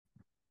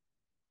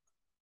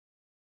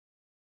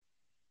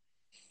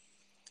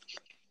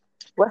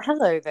Well,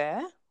 hello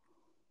there.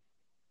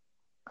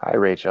 Hi,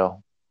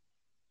 Rachel.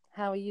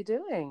 How are you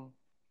doing?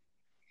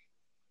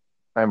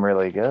 I'm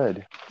really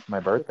good. My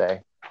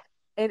birthday.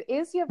 It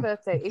is your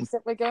birthday,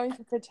 except we're going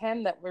to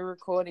pretend that we're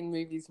recording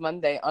Movies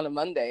Monday on a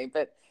Monday,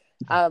 but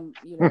um,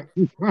 you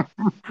know,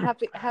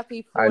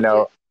 happy I 40th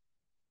know.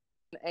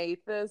 on a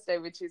Thursday,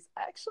 which is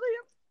actually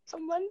a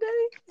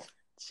Monday.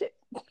 Shit.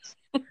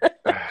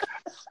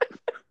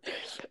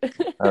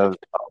 I'll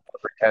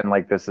pretend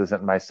like this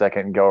isn't my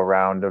second go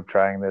round of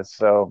trying this.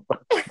 So,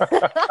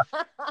 I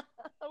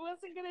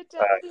wasn't gonna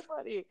tell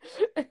anybody.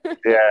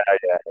 yeah,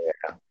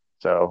 yeah.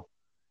 So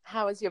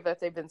How has your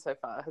birthday been so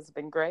far? Has it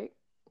been great?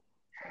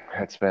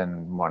 it's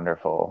been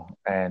wonderful.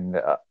 And,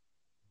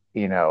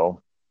 you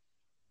know,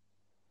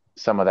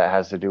 some of that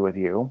has to do with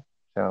you.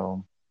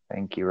 So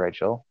thank you,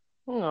 Rachel.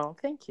 Oh,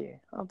 thank you.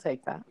 I'll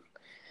take that.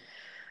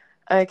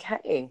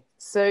 Okay,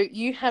 so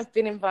you have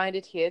been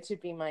invited here to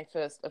be my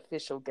first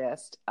official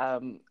guest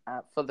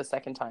for the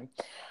second time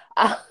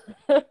uh,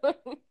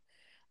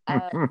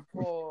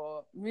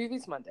 for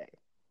Movies Monday.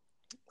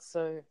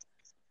 So,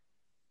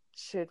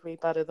 should we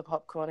butter the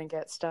popcorn and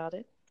get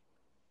started?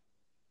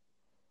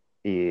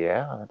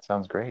 Yeah, that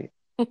sounds great.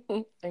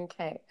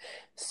 Okay,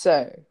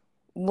 so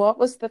what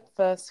was the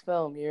first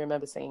film you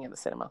remember seeing in the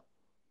cinema?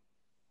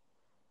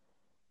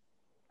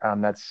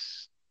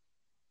 That's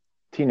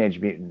Teenage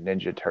Mutant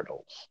Ninja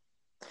Turtles.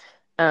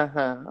 Uh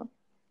huh.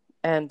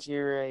 And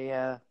you're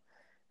a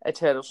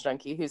turtle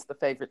junkie. Who's the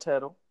favorite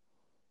turtle?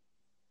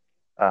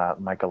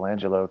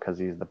 Michelangelo, because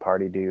he's the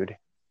party dude.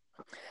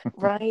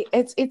 Right.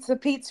 It's the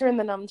pizza and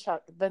the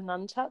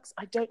nunchucks.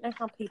 I don't know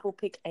how people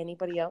pick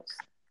anybody else.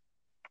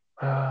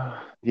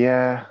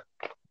 Yeah,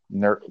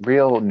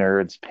 real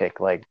nerds pick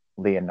like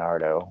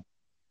Leonardo,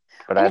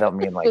 but I I never don't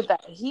mean like, understood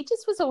that. He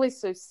just was always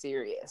so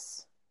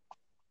serious.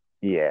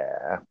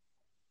 yeah.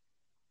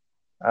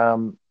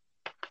 Um,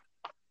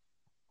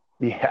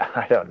 yeah,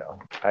 I don't know.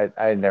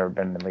 I'd never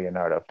been a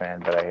Leonardo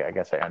fan, but I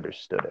guess I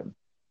understood him.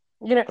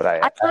 You know, But I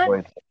I can't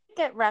always,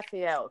 get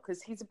Raphael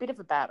because he's a bit of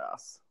a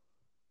badass.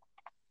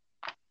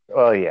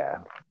 well, yeah,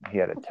 he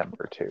had a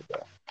temper too,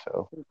 though.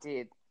 So He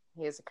did.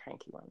 He is a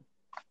cranky one.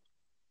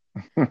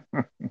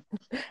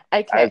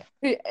 I Okay.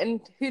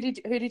 Who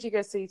did you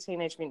go see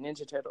Teenage Mutant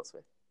Ninja Turtles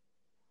with?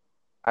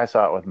 I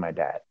saw it with my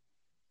dad.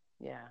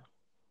 Yeah.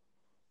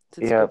 It's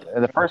a Yeah,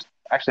 good.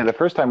 the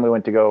first time we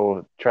went to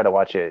go try to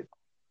watch it,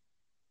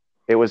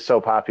 it was so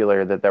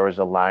popular that there was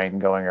a line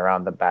going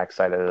around the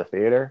backside of the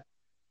theater.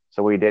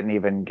 So we didn't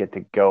even get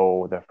to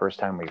go the first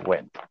time we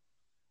went.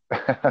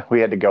 We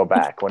had to go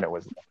back when it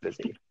was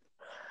busy.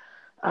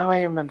 Oh,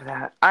 I remember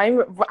that. I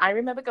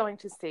remember going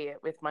to see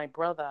it with my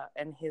brother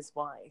and his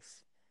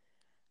wife,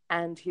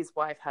 and his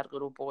wife had a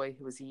little boy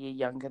who was a year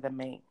younger than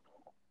me.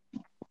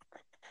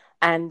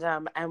 And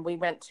we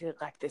went to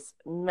like this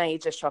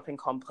major shopping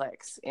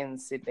complex in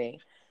Sydney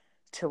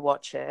to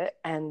watch it,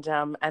 and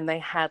they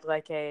had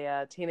like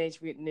a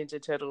Teenage Mutant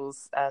Ninja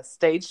Turtles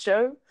stage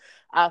show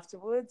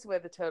afterwards where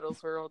the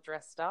turtles were all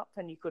dressed up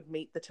and you could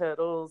meet the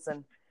turtles,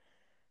 and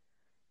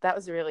that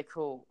was really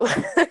cool.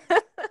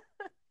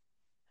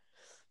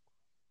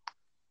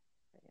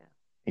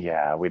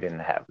 Yeah, we didn't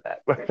have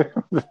that.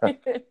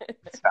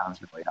 Sounds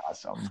really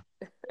awesome.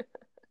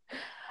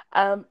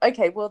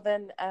 Okay, well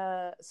then,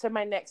 so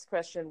my next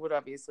question would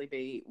obviously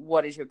be,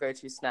 what is your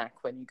go-to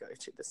snack when you go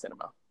to the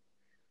cinema?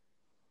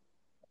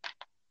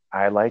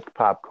 I like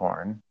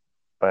popcorn,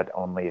 but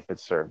only if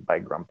it's served by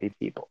grumpy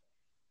people.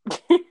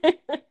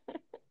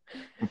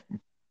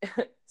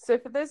 So,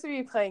 for those of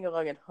you playing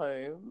along at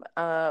home,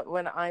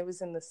 when I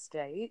was in the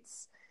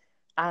States,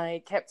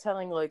 I kept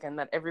telling Logan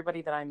that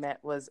everybody that I met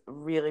was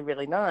really,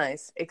 really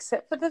nice,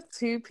 except for the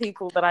two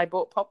people that I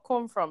bought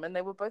popcorn from, and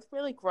they were both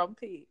really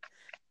grumpy.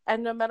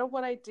 And no matter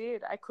what I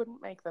did, I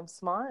couldn't make them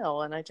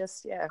smile. And I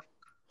just, yeah,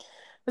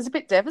 was a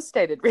bit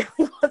devastated,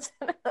 really,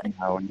 wasn't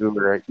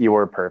I? You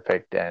were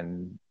perfect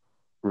and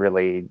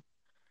really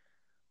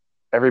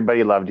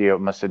everybody loved you. It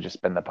must have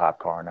just been the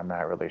popcorn. I'm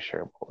not really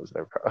sure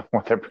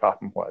what their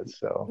problem was.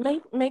 So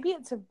Maybe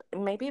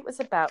it was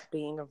about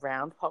being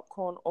around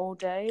popcorn all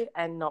day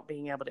and not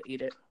being able to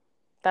eat it.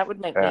 That would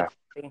make me uh,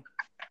 grumpy.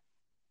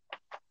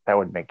 that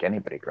would make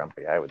anybody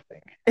grumpy, I would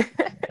think.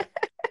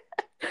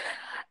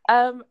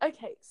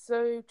 Okay,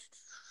 so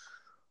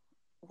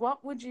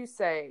what would you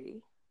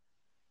say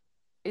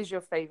is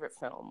your favorite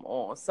film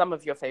or some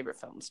of your favorite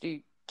films? Do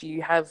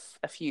you have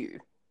a few?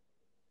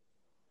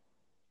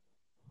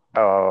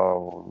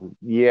 Oh,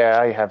 yeah,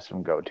 I have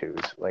some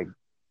go-tos. Like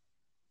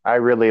I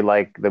really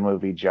like the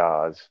movie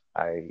Jaws.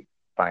 I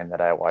find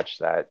that I watch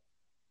that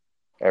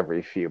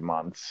every few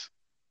months.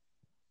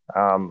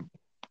 Um,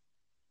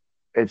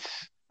 it's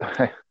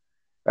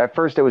at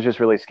first it was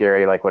just really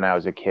scary, like when I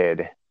was a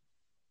kid,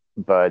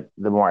 but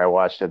the more I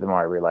watched it, the more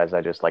I realized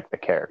I just like the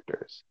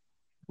characters.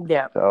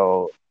 Yeah.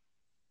 So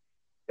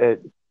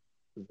it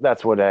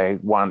that's what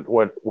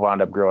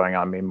wound up growing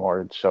on me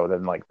more so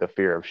than like the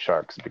fear of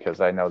sharks because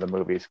I know the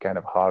movie's kind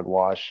of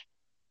hogwash.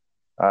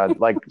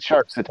 Like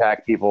sharks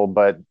attack people,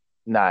 but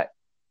not.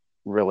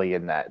 really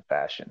in that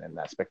fashion, in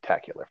that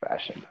spectacular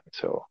fashion.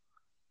 So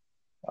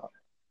uh,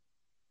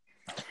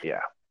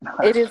 yeah.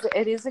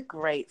 It is a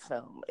great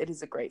film. It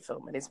is a great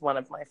film. It is one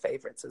of my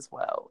favorites as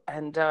well.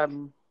 And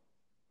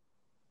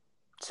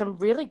some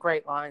really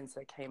great lines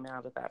that came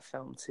out of that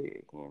film too,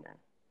 you know.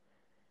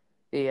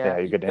 Yeah,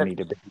 you're gonna The need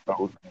a big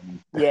boat, and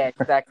yeah,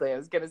 exactly. I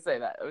was gonna say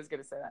that. I was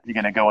gonna say you're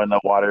gonna go in the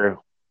water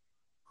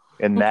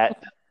in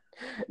that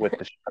with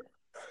the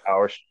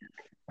power.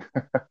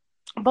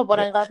 But Yeah, what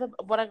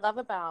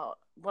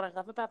I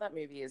love about that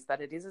movie is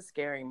that it is a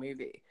scary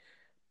movie,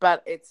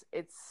 but it's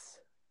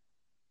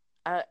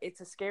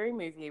a scary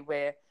movie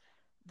where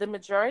the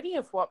majority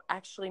of what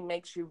actually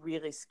makes you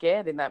really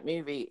scared in that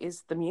movie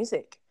is the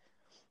music,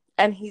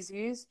 and he's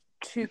used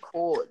two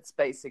chords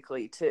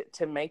basically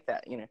to make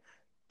that, you know,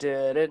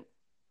 dun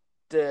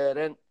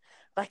dun.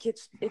 Like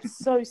it's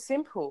so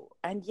simple,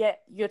 and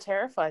yet you're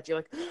terrified. You're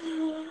like,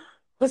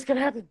 what's gonna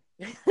happen?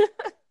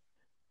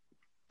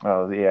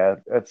 oh yeah,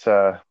 it's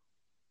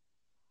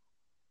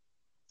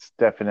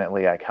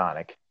definitely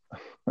iconic.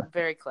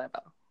 Very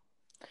clever.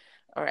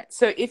 All right.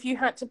 So if you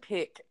had to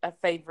pick a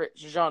favorite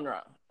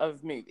genre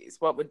of movies,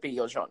 what would be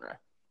your genre?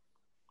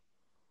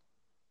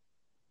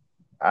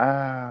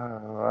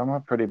 I'm a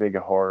pretty big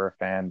horror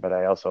fan, but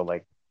I also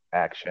like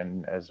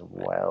action as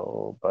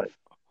well. But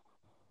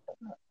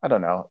I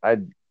don't know.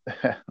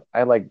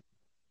 I like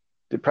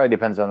it probably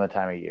depends on the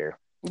time of year.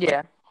 Like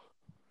Yeah.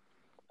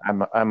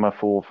 I'm a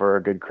fool for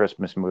a good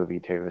Christmas movie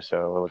too,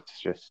 so it's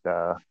just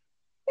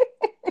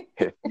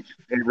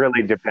it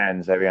really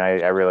depends. I mean,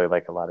 I really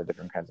like a lot of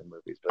different kinds of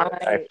movies, but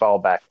I I fall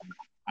back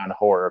on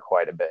horror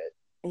quite a bit.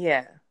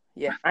 yeah.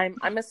 Yeah.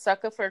 I'm a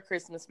sucker for a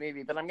Christmas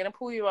movie, but I'm gonna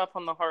pull you up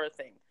on the horror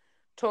thing.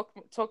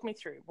 Talk me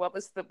through. What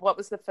was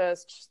the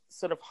first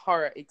sort of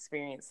horror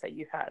experience that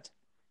you had?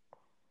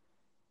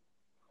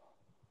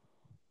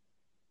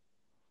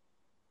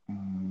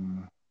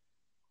 Mm,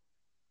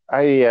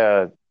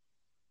 I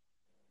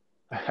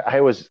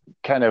I was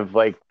kind of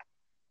like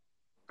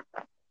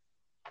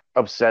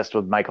obsessed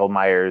with Michael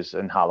Myers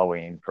and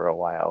Halloween for a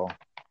while,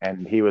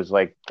 and he was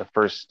like the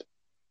first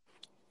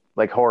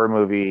like horror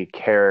movie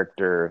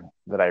character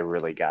that I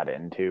really got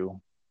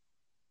into.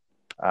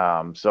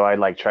 So I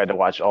like tried to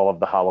watch all of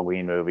the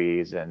Halloween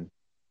movies, and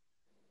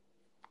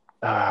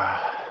uh,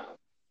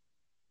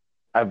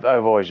 I've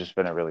always just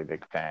been a really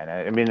big fan.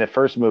 I mean, the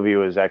first movie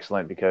was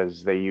excellent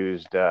because they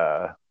used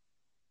the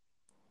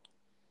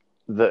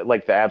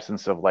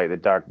absence of light, the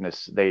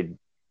darkness. They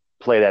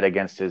play that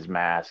against his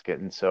mask,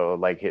 and so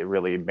like it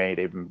really made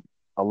him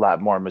a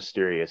lot more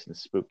mysterious and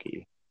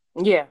spooky.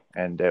 Yeah.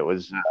 And it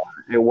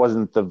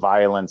wasn't the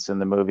violence in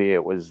the movie;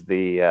 it was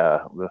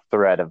the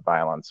threat of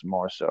violence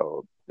more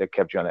so that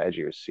kept you on the edge of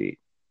your seat.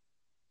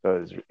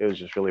 So it was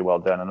just really well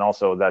done. And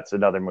also, that's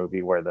another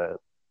movie where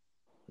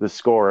the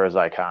score is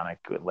iconic.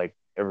 Like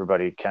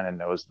everybody kind of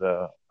knows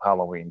the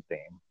Halloween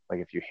theme. Like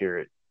if you hear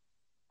it,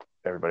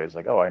 everybody's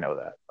like, "Oh, I know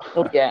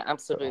Oh that." yeah, So,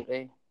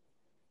 absolutely.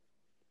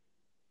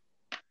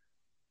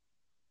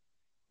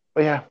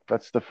 but yeah,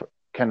 that's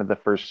kind of the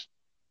first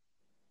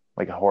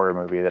like horror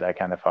movie that I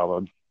kind of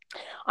followed.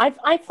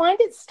 I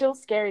find it still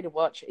scary to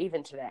watch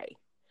even today.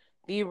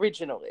 The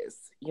original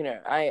is,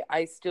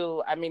 I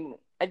still, I mean,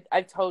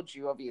 I've told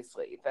you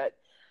obviously that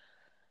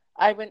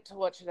I went to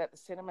watch it at the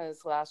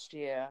cinemas last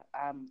year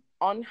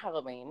on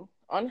Halloween.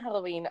 On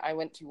Halloween, I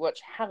went to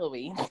watch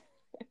Halloween,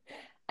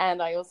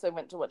 and I also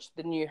went to watch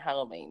the new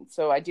Halloween.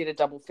 So I did a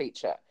double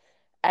feature,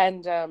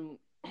 and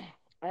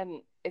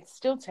and it's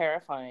still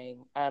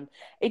terrifying.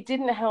 It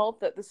didn't help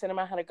that the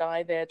cinema had a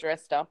guy there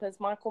dressed up as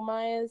Michael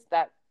Myers.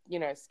 That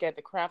scared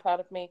the crap out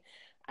of me.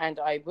 And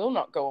I will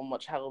not go and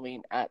watch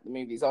Halloween at the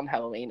movies on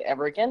Halloween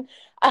ever again.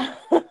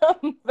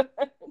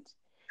 but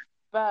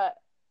but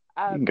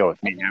You can go with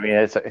I me. I think mean,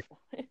 it's it's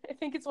I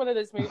think it's one of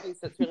those movies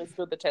that's really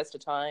stood the test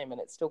of time, and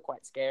it's still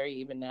quite scary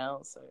even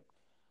now. So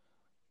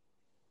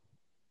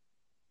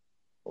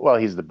well,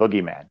 he's the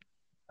boogeyman.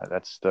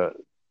 That's the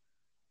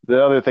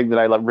other thing that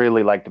I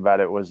really liked about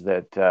it was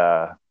that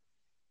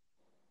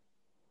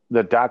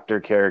the doctor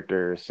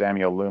character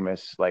Samuel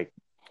Loomis like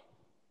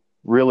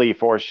really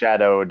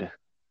foreshadowed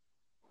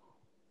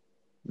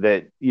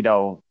that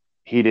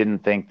he didn't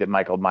think that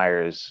Michael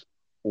Myers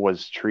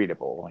was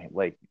treatable.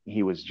 Like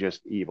he was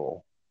just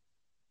evil,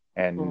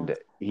 mm. and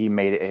he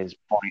made it his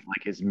point,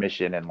 like his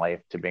mission in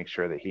life, to make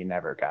sure that he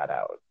never got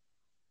out.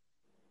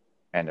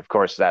 And of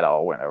course, that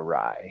all went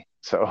awry.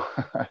 So,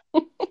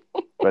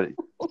 but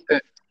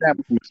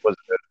Sam Loomis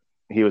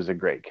he was a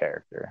great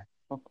character.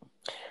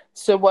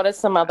 So what are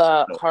some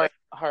other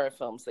horror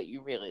films that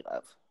you really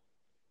love?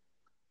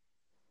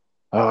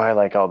 Oh, I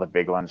like all the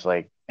big ones,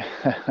 like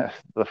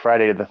the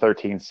Friday the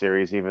 13th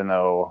series, even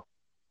though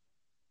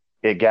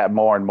it got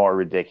more and more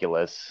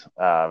ridiculous.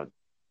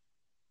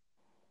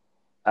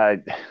 I,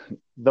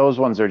 those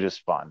ones are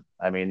just fun.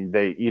 I mean,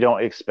 you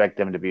don't expect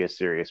them to be a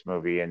serious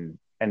movie, and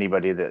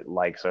anybody that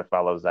likes or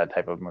follows that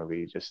type of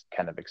movie just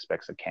kind of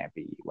expects a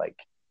campy, like,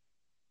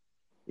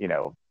 you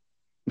know,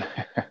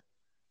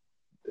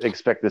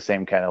 expect the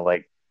same kind of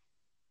like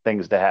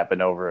things to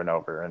happen over and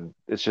over, and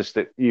it's just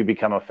that you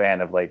become a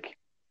fan of like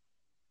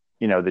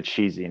the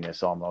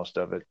cheesiness almost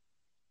of it.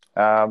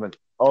 And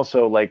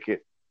also, like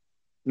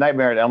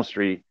Nightmare on Elm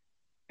Street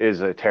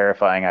is a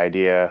terrifying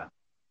idea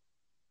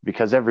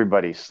because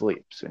everybody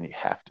sleeps and you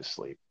have to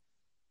sleep.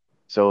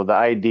 So the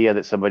idea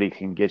that somebody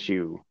can get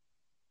you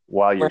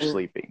while you're When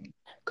sleeping,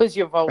 because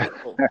you're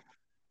vulnerable.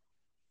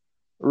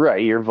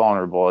 right? You're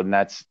vulnerable, and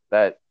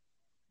that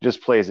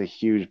just plays a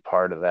huge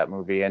part of that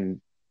movie.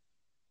 And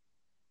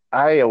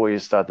I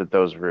always thought that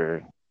those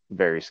were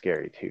very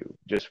scary too,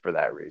 just for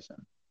that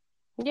reason.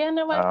 Yeah,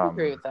 no, I can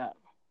agree Um, with that.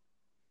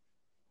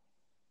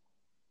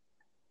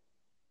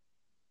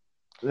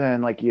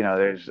 then like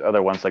there's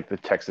other ones like the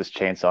Texas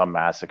Chainsaw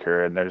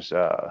Massacre, and there's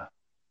the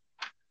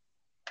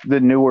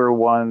newer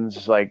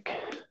ones like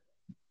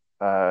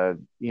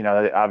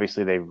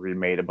obviously they've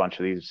remade a bunch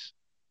of these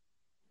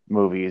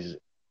movies,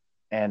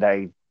 and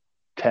I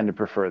tend to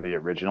prefer the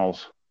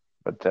originals,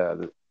 but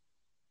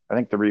I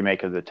think the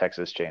remake of the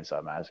Texas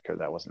Chainsaw Massacre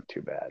that wasn't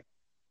too bad.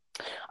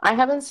 I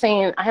haven't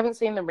seen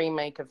the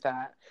remake of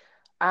that.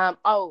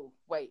 Oh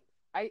wait,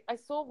 I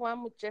saw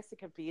one with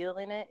Jessica Biel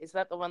in it. Is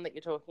that the one that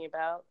you're talking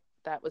about?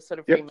 That was sort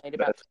of Yep, remade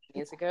about 20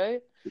 years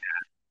ago. it's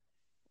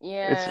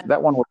Yeah.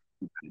 that one.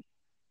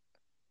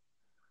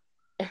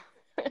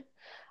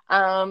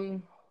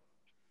 um,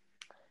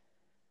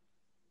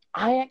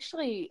 I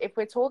actually, if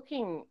we're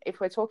talking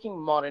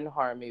modern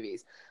horror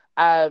movies,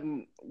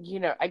 I'm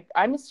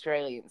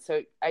Australian,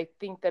 so I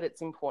think that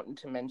it's important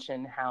to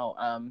mention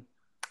how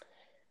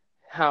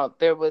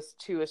there was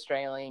two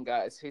Australian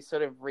guys who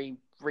sort of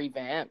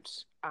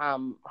revamped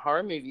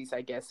horror movies,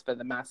 I guess, for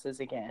the masses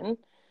again.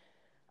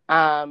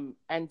 And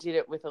did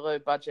it with a low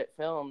budget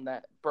film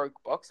that broke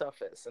box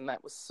office, and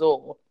that was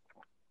Saw.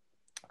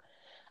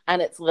 And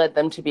it's led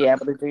them to be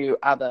able to do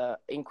other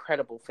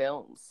incredible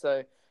films.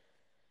 So,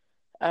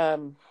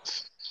 um,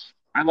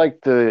 I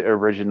like the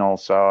original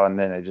Saw, and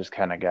then it just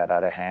kind of got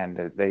out of hand.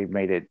 They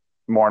made it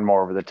more and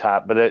more over the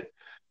top, but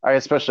I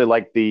especially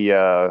like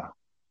the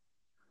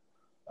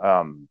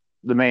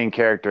main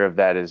character of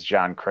that is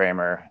John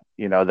Kramer.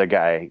 The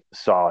guy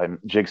saw him,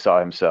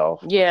 Jigsaw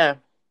himself. yeah,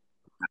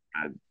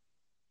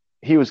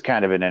 He was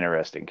kind of an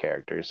interesting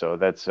character, so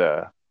that's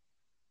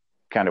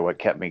kind of what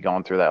kept me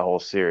going through that whole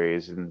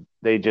series. And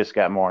they just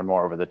got more and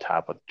more over the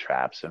top with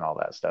traps and all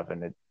that stuff,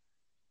 and it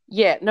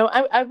yeah. No,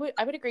 I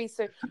would agree.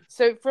 So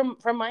from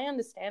my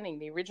understanding,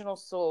 the original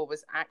Saw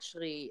was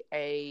actually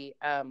a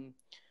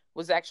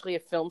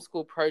film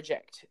school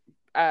project.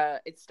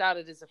 It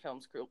started as a film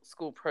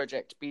school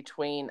project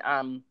between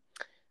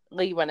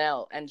Lee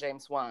Whannell and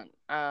James Wan,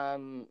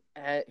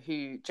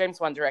 who James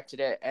Wan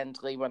directed it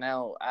and Lee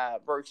Whannell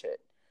wrote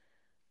it.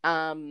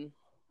 Um,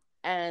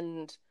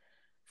 and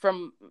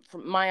from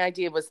my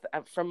idea was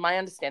from my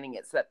understanding,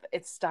 it's that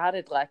it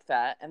started like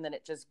that and then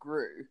it just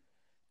grew,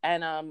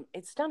 and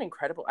it's done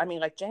incredible. I mean,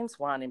 like James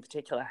Wan in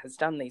particular has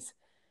done these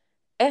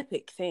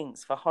epic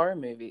things for horror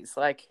movies,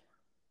 like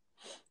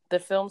the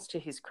films to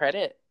his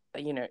credit.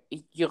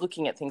 You're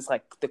looking at things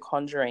like The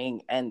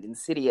Conjuring and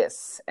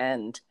Insidious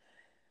and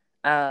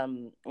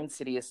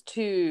Insidious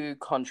 2,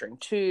 Conjuring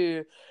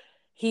 2.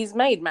 He's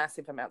made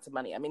massive amounts of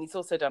money. I mean, he's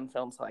also done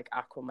films like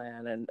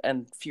Aquaman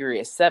and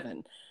Furious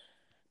 7.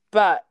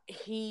 But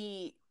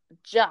he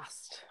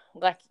just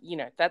like,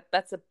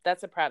 that's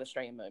a proud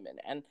Australian moment.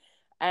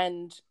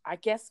 And I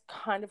guess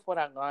kind of what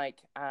I like,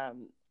 I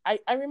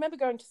remember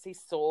going to see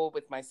Saw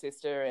with my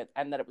sister,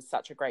 and that it was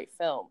such a great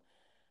film.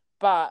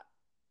 But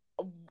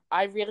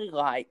I really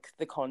like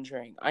The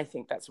Conjuring. I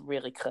think that's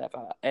really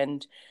clever.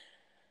 And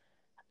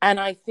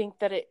I think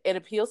that it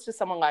appeals to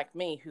someone like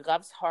me who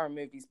loves horror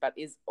movies but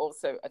is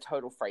also a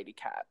total fraidy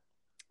cat,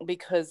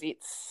 because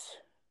it's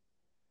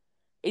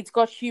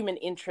got human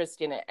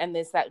interest in it, and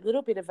there's that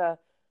little bit of a,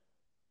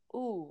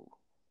 ooh,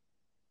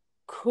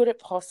 could it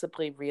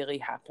possibly really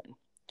happen?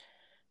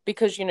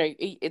 Because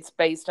it's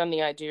based on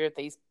the idea of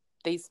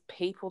these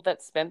people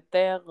that spent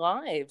their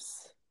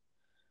lives,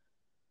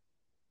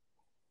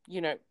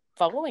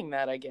 following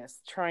that, I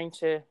guess, trying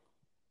to,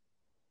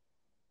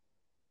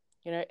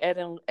 Ed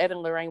and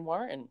Lorraine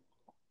Warren.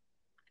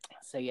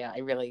 So yeah, I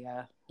really,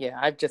 yeah,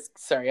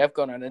 I've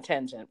gone on a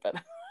tangent, but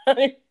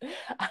I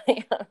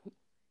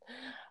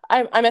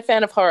I'm a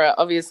fan of horror.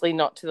 Obviously,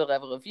 not to the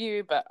level of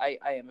you, but I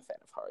am a fan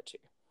of horror too.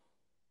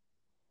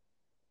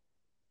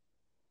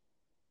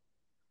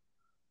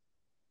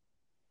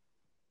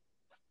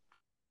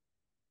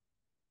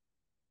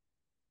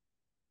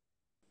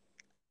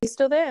 You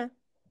still there?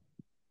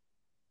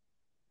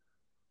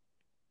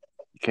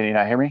 can you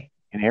not hear me?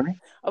 Can you hear me?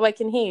 Oh, I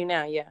can hear you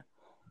now. Yeah.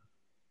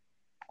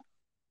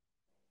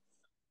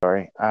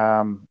 Sorry.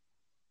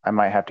 I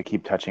might have to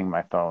keep touching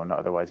my phone,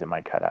 otherwise it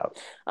might cut out.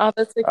 Oh,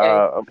 that's okay.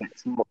 Okay.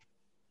 So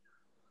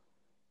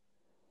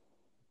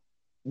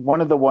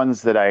one of the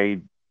ones that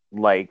I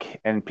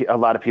like, and a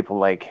lot of people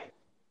like,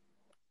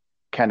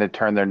 kind of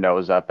turn their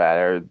nose up at,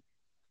 are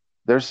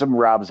there's some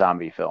Rob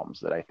Zombie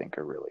films that I think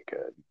are really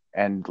good,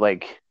 and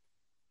like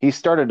he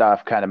started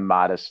off kind of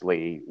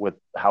modestly with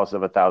House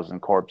of a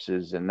Thousand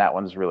Corpses, and that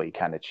one's really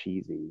kind of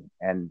cheesy,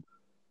 and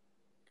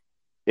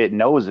it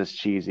knows it's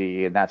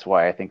cheesy, and that's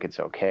why I think it's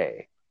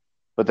okay.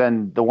 But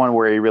then the one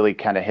where he really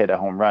kind of hit a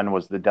home run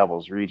was The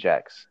Devil's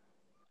Rejects.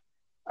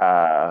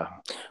 Uh,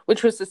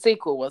 Which was the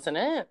sequel, wasn't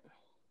it?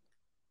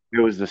 it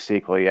was the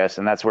sequel, yes,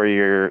 and that's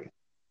where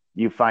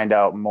you find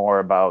out more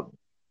about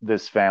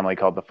this family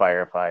called the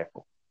Firefly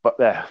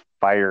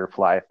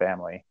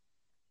family,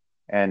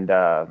 and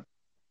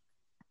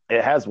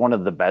it has one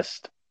of the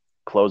best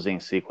closing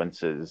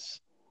sequences,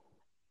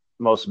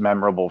 most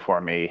memorable for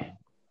me.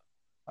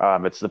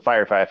 It's the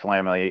Firefly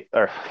family,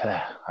 or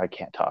I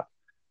can't talk,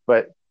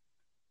 but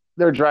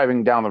they're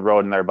driving down the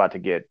road and they're about to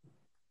get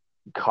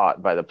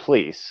caught by the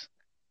police.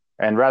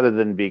 And rather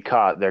than be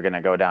caught, they're going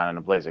to go down in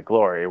a blaze of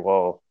glory.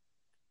 Well,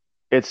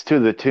 it's to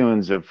the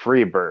tunes of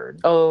Freebird.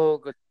 Oh,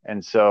 good.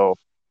 And so,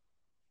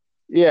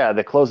 yeah,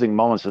 the closing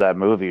moments of that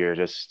movie are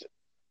just,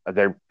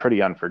 they're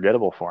pretty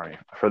unforgettable for me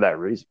for that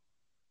reason.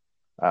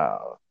 Uh,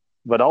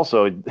 but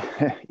also,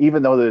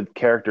 even though the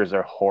characters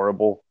are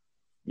horrible,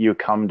 you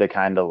come to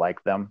kind of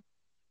like them.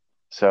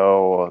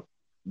 So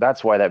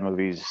that's why that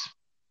movie's,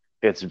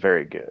 it's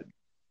very good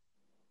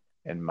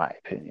in my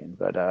opinion.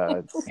 But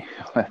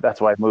that's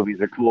why movies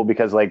are cool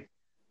because like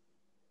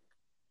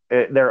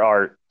they're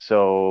art.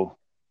 So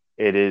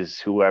it is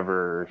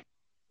whoever,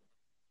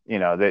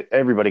 that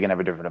everybody can have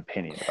a different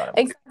opinion about a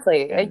movie.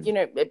 Exactly.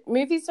 And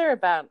Movies are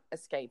about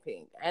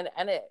escaping, and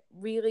it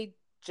really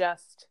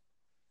just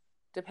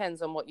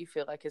depends on what you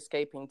feel like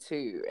escaping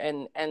to.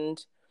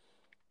 And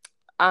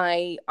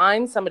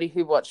I'm somebody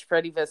who watched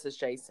Freddy versus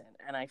Jason,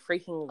 and I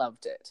freaking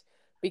loved it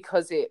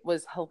because it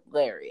was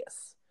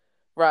hilarious.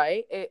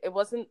 Right? It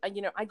wasn't, I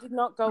did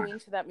not go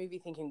into that movie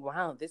thinking,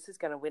 wow, this is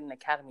going to win an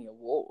Academy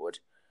Award.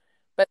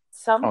 But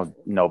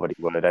nobody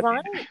would.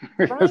 Right,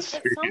 right. But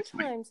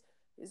sometimes,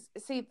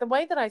 see, the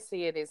way that I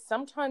see it is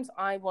sometimes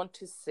I want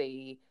to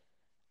see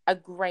a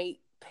great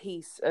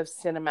piece of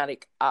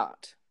cinematic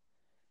art.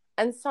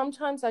 And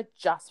sometimes I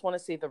just want to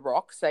see The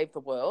Rock save the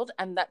world,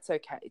 and that's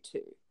okay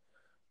too.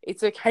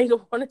 It's okay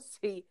to want to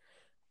see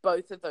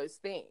both of those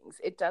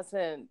things. It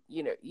doesn't,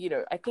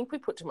 I think we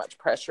put too much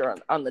pressure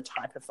on the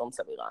type of films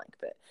that we like.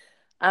 But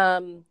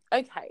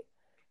okay.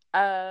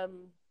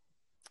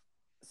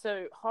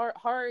 So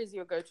horror is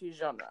your go-to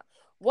genre.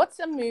 What's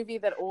a movie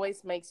that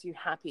always makes you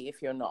happy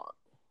if you're not?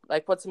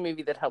 Like, what's a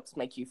movie that helps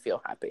make you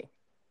feel happy?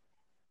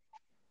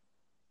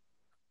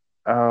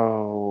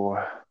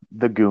 Oh,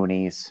 The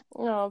Goonies.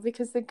 Oh,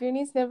 because the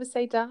Goonies never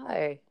say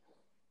die.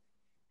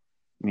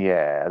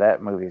 Yeah,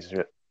 that movie's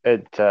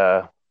it.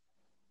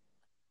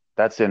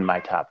 That's in my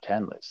top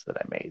 10 list that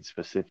I made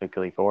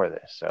specifically for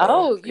this. So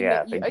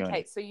yeah,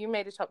 okay. So you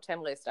made a top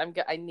 10 list.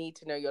 I need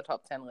to know your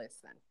top 10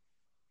 list then.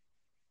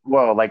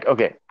 Well, like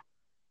okay,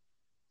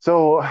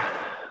 so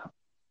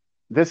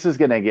this is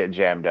gonna get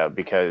jammed up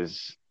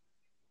because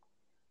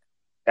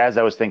as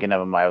I was thinking of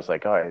them, I was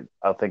like, all right,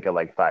 I'll think of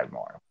like five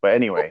more. But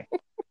anyway,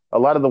 a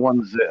lot of the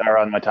ones that are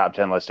on my top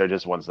 10 list are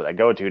just ones that I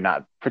go to,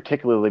 not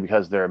particularly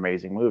because they're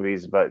amazing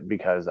movies, but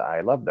because I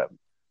love them.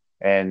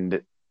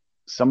 And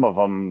some of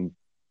them,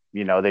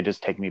 they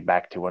just take me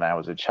back to when I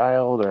was a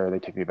child or they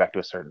take me back to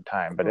a certain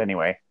time. But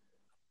anyway,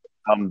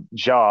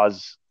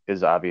 Jaws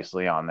is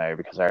obviously on there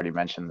because I already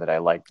mentioned that I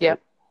liked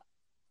it.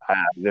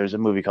 There's a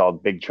movie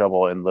called Big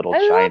Trouble in Little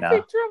China. Love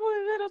Big Trouble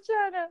in Little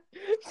China.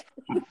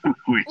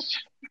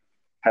 Which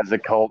has a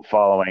cult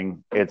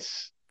following.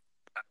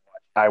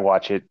 I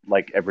watch it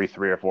like every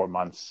 3 or 4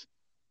 months.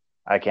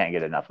 I can't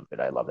get enough of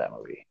it. I love that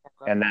movie.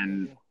 And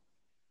then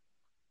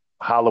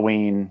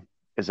Halloween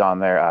is on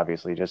there,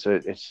 obviously.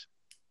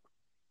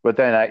 But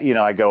then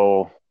I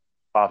go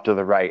off to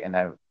the right, and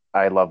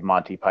I love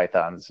Monty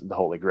Python's The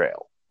Holy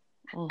Grail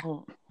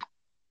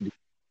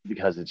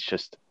because it's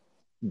just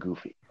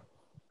goofy.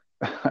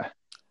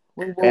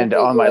 And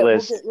on my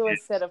list, we'll get you a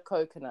set of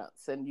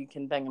coconuts, and you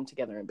can bang them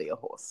together and be a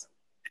horse.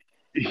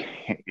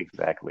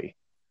 Exactly.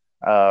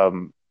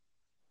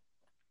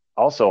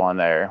 Also on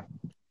there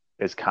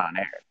is Con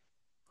Air,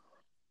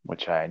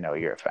 which I know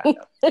you're a fan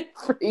of. I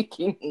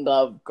freaking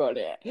love Con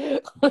Air.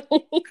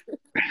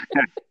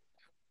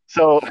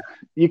 So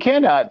you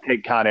cannot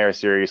take Con Air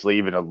seriously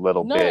even a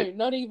little bit.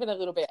 No, not even a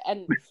little bit.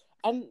 And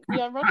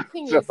the ironic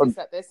thing is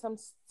that there's some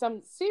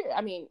serious. I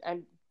mean,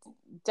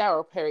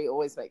 Daryl Perry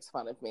always makes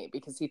fun of me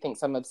because he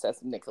thinks I'm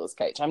obsessed with Nicolas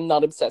Cage. I'm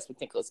not obsessed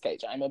with Nicolas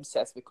Cage. I'm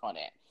obsessed with Con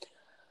Air.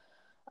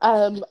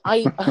 I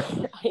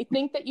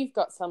think that you've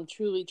got some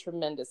truly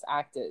tremendous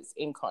actors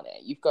in Con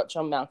Air. You've got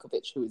John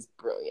Malkovich, who is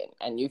brilliant,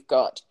 and you've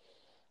got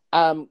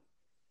Cole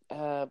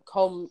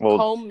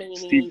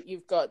Meany,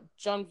 you've got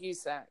John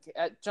Cusack,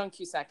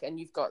 and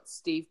you've got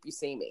Steve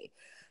Buscemi.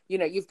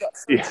 You've got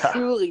some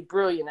truly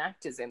brilliant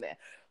actors in there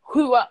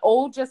who are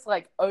all just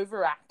like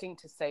overacting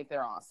to save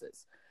their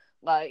asses.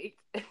 Like,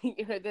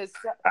 there's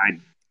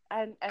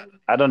and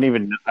I don't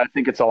even know. I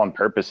think it's all on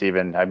purpose.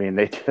 Even I mean,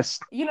 they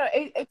just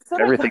it's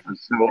everything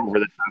was so over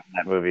the top in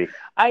that movie.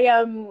 I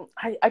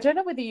don't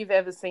know whether you've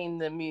ever seen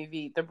the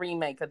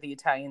remake of The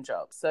Italian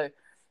Job. So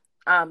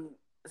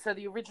so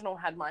the original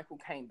had Michael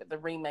Caine, but the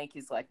remake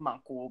is like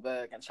Mark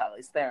Wahlberg and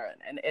Charlize Theron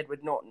and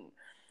Edward Norton.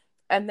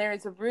 And there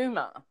is a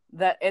rumor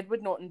that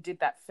Edward Norton did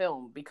that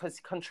film because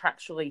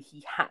contractually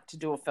he had to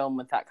do a film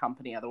with that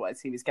company,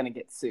 otherwise he was going to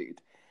get sued.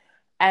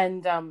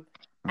 And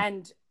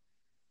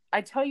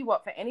I tell you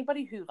what, for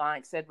anybody who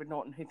likes Edward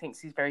Norton, who thinks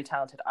he's very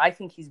talented, I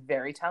think he's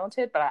very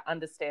talented, but I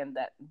understand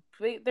that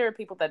there are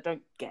people that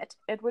don't get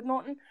Edward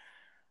Norton.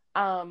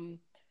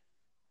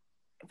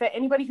 For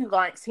anybody who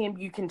likes him,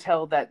 you can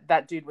tell that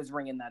that dude was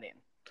ringing that in.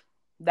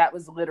 That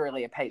was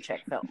literally a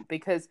paycheck film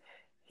because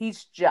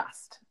he's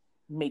just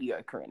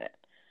mediocre in it.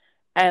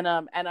 And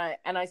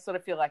I sort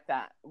of feel like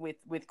that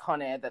with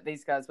Con Air, that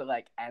these guys were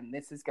like, and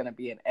this is going to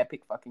be an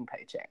epic fucking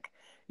paycheck.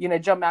 You know,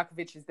 John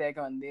Malkovich is there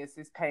going, this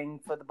is paying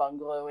for the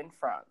bungalow in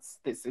France.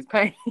 This is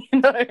paying,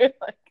 you know,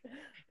 like,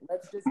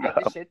 let's just get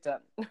this shit done.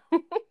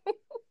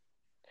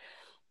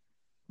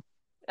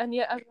 And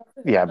yeah, I love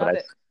it. Yeah,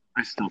 but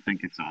I still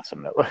think it's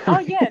awesome though. Oh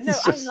yeah, no,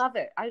 I love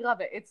it. I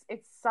love it.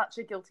 It's such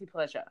a guilty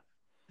pleasure.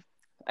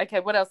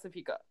 Okay, what else have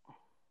you got?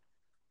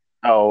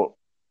 Oh,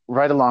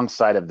 right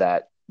alongside of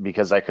that,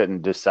 because I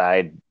couldn't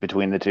decide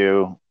between the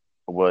two,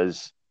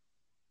 was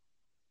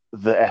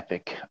the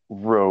epic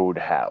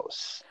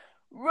Roadhouse.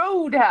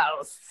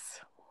 Roadhouse.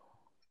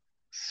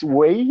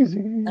 Swayze.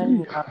 I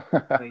love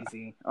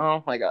Swayze.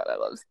 Oh my god, I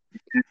love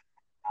Swayze.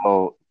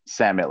 Oh,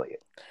 Sam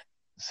Elliott.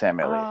 Sam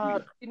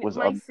Elliott was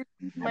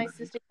my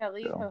sister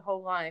Kelly, her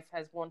whole life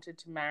has wanted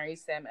to marry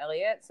Sam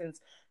Elliott since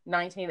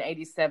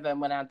 1987,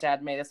 when our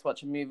dad made us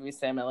watch a movie with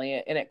Sam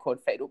Elliott in it called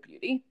Fatal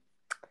Beauty.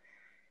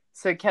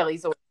 So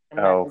Kelly's always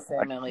married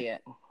Sam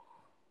Elliott.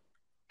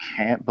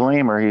 Can't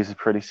blame her. He's a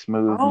pretty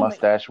smooth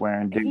mustache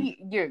wearing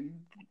dude.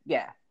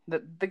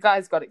 The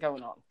guy's got it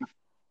going on.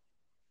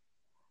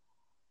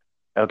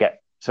 Okay,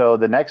 so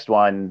the next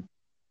one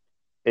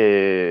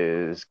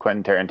is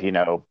Quentin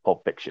Tarantino,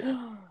 Pulp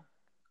Fiction.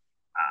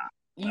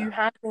 You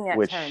had me at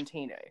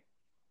Tarantino.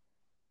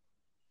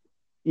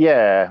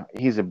 Yeah,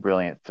 he's a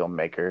brilliant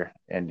filmmaker,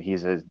 and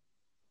he's a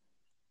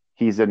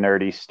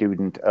nerdy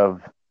student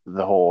of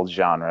the whole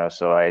genre.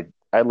 So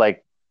I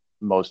like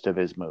most of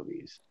his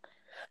movies.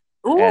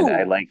 Ooh, and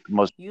I like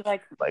most. You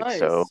like most?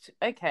 So.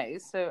 Okay,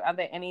 so are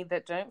there any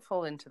that don't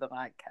fall into the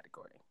like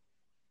category?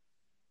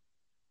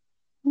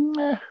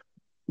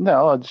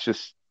 No, it's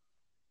just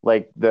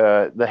like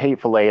the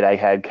Hateful Eight. I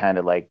had kind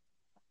of like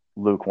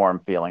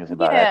lukewarm feelings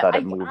about it. I thought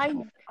it moved.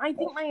 I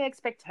think my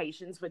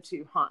expectations were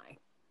too high.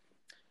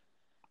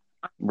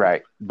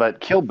 Right, but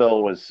Kill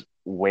Bill was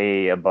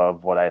way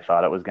above what I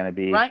thought it was going to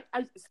be. Right,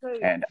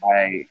 and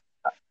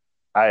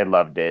I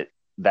loved it.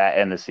 That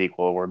and the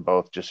sequel were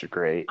both just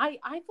great. I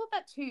thought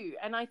that too,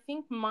 and I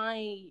think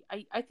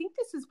I think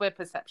this is where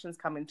perceptions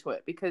come into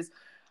it, because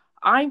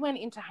I went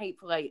into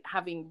Hateful Eight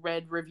having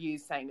read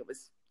reviews saying it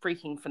was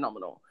freaking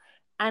phenomenal,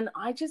 and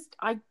I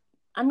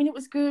mean it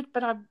was good,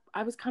 but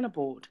I was kind of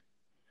bored.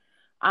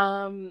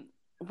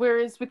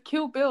 Whereas with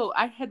Kill Bill,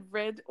 I had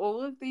read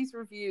all of these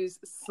reviews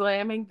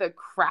slamming the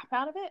crap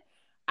out of it,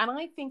 and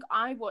I think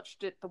I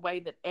watched it the way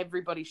that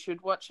everybody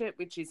should watch it,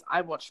 which is I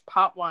watched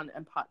part 1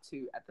 and part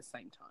 2 at the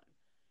same time.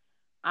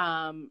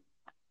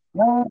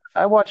 Well,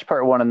 I watched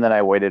part 1 and then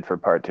I waited for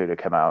part 2 to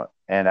come out,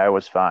 and I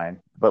was fine.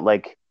 But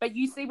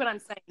you see what I'm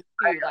saying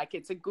too? Like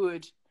it's a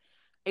good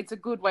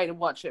way to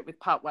watch it with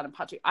part 1 and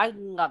part 2. I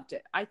loved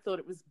it. I thought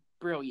it was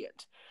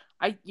brilliant.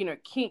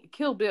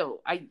 Kill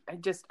Bill, I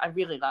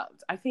really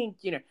loved. I think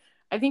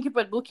if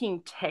we're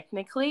looking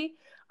technically,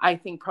 I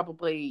think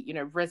probably,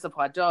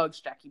 Reservoir Dogs,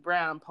 Jackie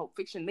Brown, Pulp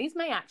Fiction, these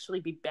may actually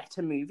be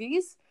better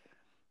movies,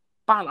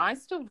 but I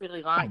still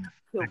really like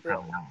Kill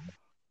Bill.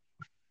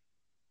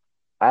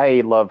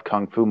 I love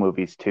Kung Fu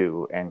movies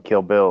too, and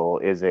Kill Bill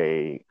is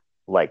a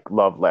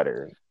love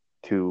letter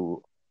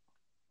to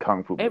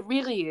Kung Fu movies. It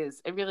really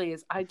is. It really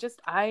is.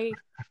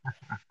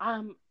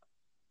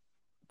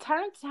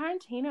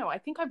 Tarantino, I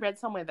think I read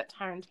somewhere that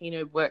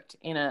Tarantino worked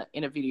in a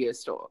video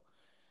store.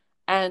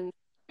 And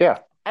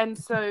yeah. And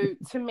so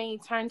to me,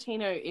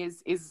 Tarantino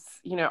is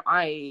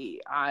I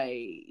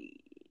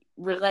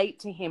relate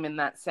to him in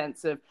that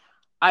sense of,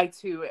 I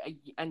too,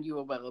 and you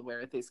are well aware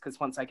of this because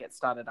once I get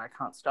started, I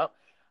can't stop.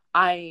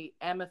 I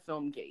am a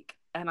film geek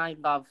and I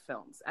love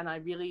films. And I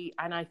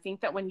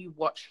think that when you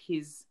watch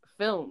his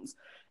films,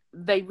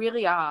 they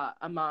really are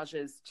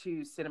homages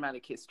to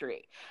cinematic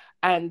history,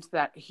 and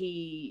that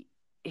he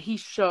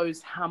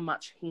shows how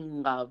much he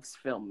loves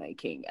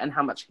filmmaking and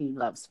how much he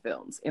loves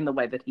films in the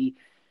way that he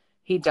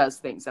does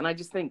things. And I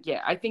just think,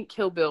 I think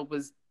Kill Bill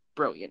was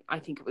brilliant. I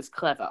think it was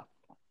clever.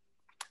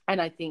 And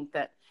I think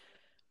that,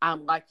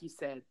 like you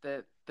said,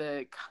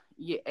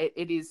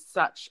 it is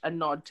such a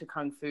nod to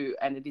Kung Fu,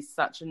 and it is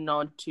such a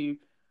nod to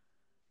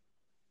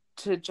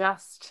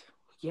just,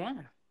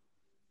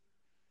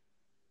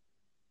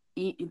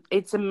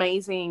 it's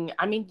amazing.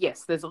 I mean,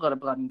 yes, there's a lot of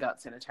blood and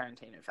guts in a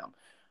Tarantino film,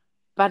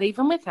 but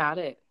even without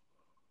it,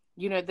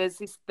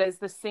 there's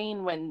the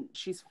scene when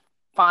she's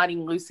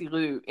fighting Lucy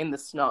Liu in the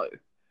snow,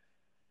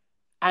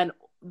 and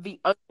the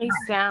only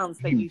sounds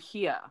that you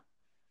hear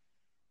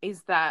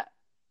is that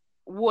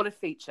water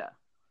feature.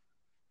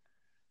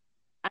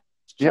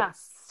 Yep.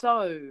 just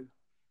so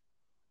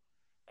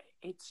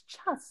it's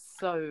just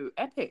so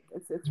epic.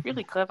 It's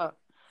really clever.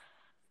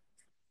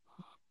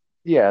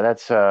 Yeah,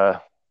 that's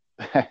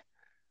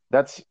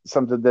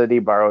something that he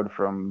borrowed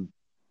from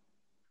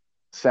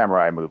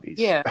samurai movies.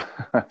 Yeah.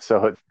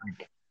 So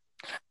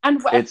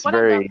And it's what I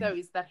love very though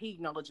is that he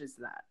acknowledges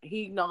that.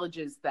 He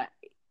acknowledges that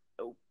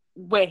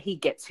where he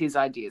gets his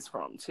ideas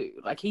from too.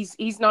 Like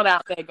he's not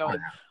out there going,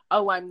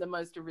 "Oh, I'm the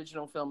most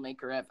original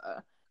filmmaker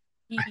ever."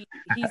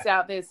 He's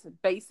out there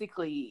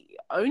basically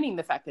owning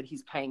the fact that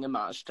he's paying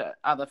homage to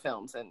other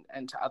films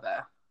and to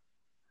other.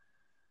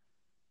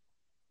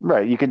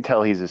 right. You can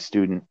tell he's a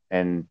student,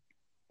 and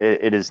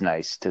it is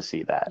nice to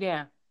see that.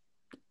 Yeah,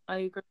 I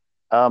agree.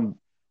 Um,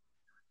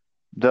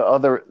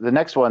 the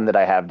next one that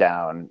I have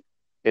down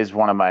is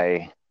one of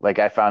my like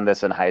I found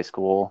this in high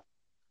school.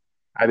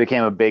 I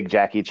became a big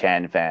Jackie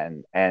Chan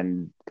fan,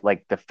 and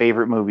like the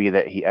favorite movie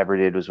that he ever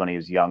did was when he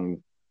was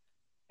young,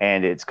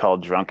 and it's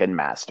called Drunken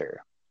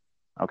Master.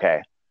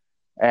 Okay,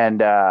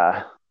 and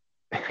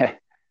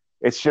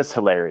it's just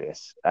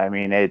hilarious. I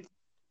mean, it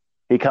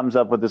he comes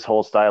up with this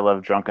whole style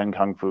of drunken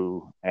kung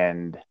fu,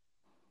 and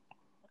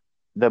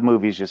the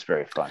movie's just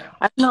very funny,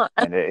 I've not.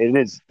 and it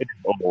is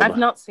I've old.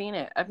 not seen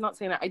it. I've not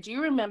seen it. I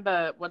do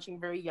remember watching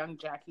very young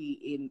Jackie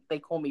in They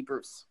Call Me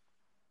Bruce.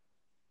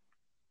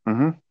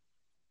 Hmm.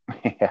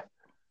 Yeah,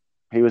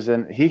 he was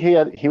in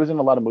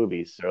a lot of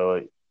movies.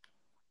 So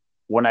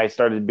when I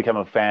started to become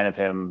a fan of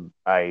him,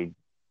 I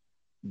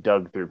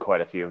dug through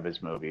quite a few of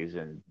his movies,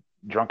 and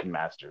Drunken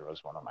Master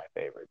was one of my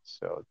favorites.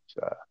 So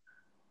it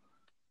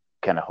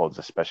kind of holds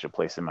a special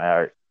place in my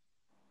heart.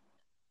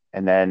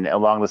 And then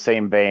along the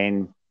same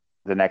vein,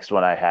 the next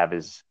one I have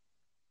is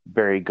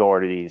Barry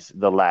Gordy's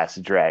The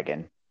Last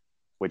Dragon,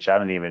 which I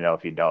don't even know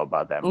if you know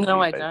about that No, movie,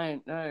 I but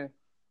don't. No.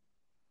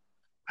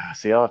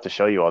 see, I'll have to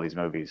show you all these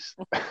movies.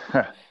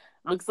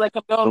 Looks like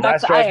I'm The going back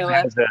Last to Dragon Iowa.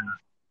 has a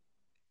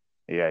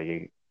yeah,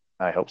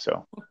 I hope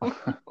so.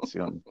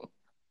 Soon.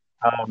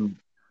 Um,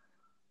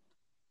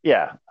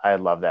 yeah, I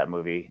love that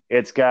movie.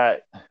 It's got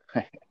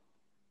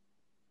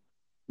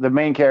the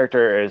main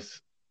character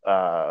is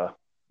uh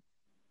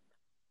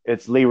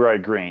it's Leroy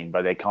Green,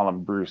 but they call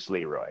him Bruce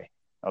Leroy.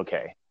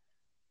 Okay.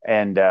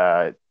 And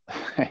the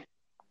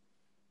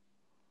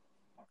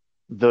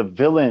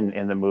villain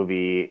in the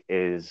movie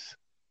is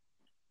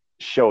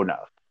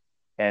Shonuff,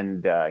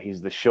 and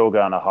he's the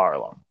Shogun of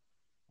Harlem.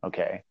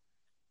 Okay.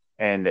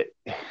 And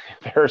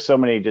there are so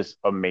many just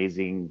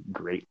amazing,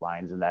 great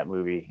lines in that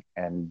movie.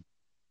 And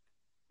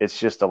it's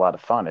just a lot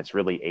of fun. It's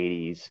really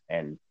 80s,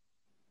 and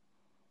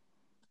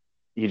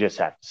you just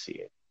have to see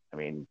it. I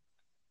mean,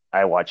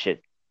 I watch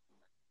it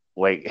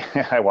like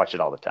I watch it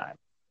all the time.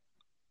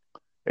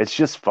 It's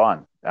just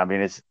fun. I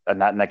mean, it's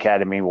not an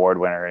Academy Award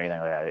winner or anything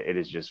like that. It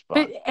is just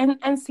But fun.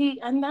 and see,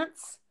 and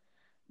that's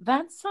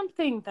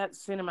something that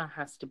cinema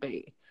has to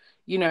be.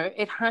 You know,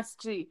 it has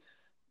to.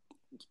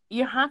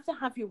 You have to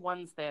have your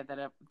ones there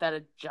that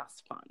are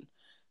just fun,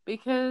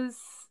 because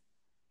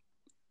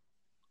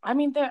I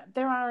mean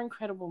there are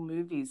incredible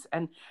movies,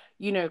 and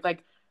you know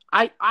like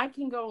I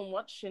can go and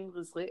watch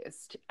Schindler's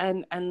List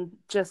and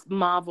just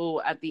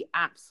marvel at the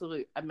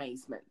absolute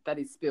amazement that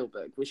is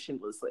Spielberg with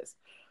Schindler's List.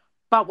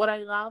 But what I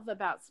love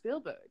about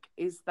Spielberg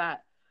is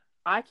that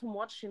I can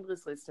watch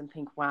Schindler's List and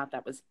think, wow,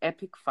 that was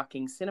epic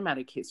fucking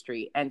cinematic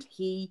history. And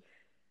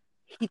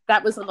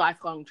that was a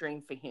lifelong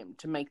dream for him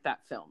to make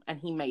that film. And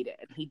he made it.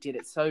 And he did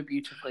it so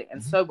beautifully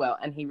and so well.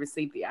 And he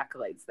received the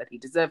accolades that he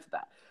deserved for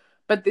that.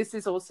 But this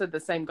is also the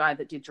same guy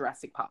that did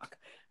Jurassic Park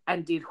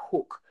and did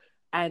Hook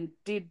and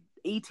did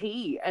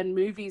E.T. and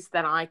movies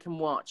that I can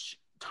watch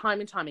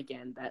time and time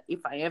again, that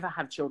if I ever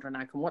have children,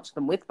 I can watch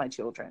them with my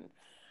children.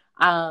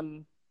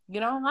 Um, you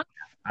know,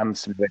 I'm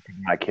subjecting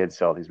my kids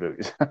to all these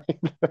movies.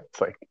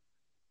 It's like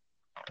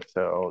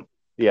so.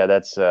 Yeah,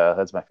 that's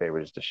my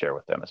favorite is to share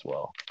with them as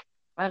well.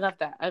 I love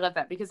that. I love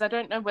that because I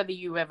don't know whether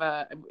you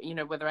ever,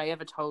 whether I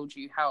ever told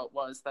you how it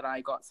was that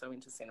I got so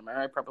into cinema.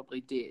 I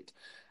probably did.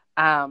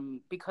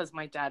 Because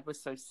my dad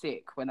was so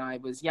sick when I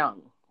was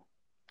young.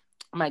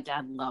 My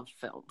dad loved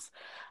films.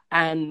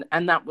 And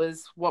that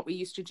was what we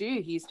used to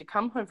do. He used to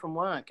come home from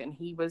work and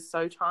he was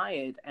so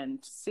tired and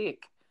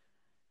sick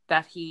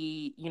that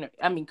he,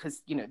 I mean,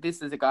 because,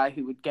 this is a guy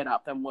who would get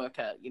up and work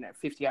a,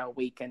 50-hour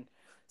week and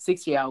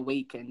 60-hour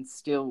week and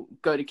still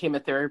go to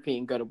chemotherapy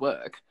and go to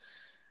work.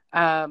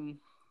 And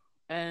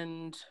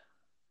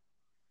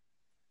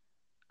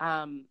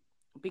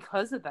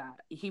because of that,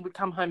 he would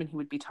come home and he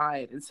would be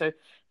tired. And so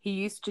he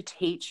used to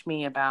teach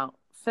me about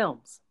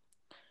films.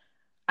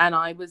 And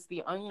I was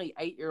the only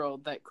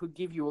 8-year-old that could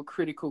give you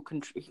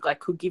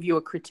could give you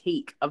a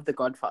critique of The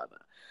Godfather.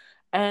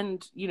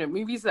 And,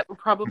 movies that were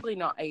probably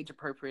not age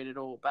appropriate at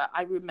all, but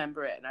I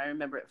remember it and I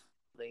remember it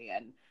fully.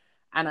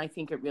 And I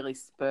think it really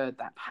spurred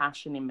that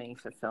passion in me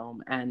for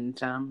film. And,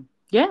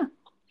 yeah.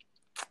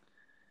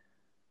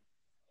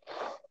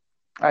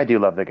 I do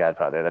love The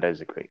Godfather. That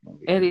is a great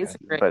movie. It is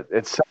great. But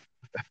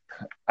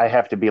I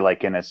have to be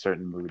like in a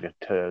certain mood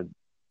to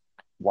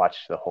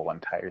watch the whole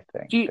entire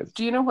thing.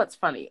 Do you know what's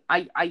funny?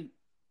 I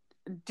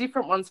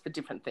different ones for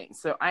different things.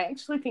 So I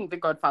actually think The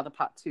Godfather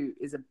Part 2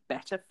 is a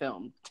better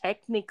film,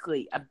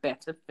 technically a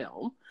better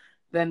film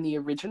than the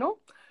original.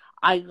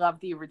 I love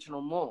the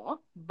original more,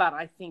 but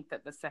I think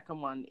that the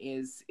second one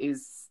is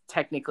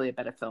technically a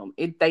better film.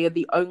 They are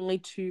the only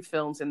two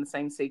films in the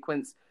same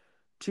sequence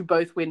to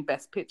both win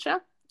Best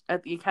Picture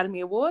at the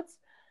Academy Awards.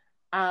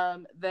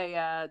 They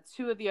are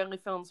two of the only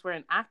films where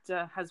an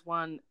actor has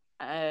won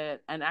an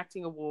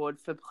acting award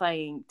for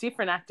playing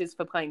different actors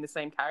for playing the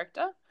same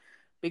character,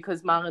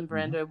 because Marlon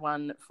Brando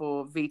won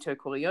for Vito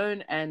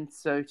Corleone, and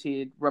so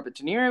did Robert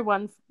De Niro,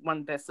 won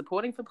Best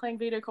Supporting for playing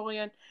Vito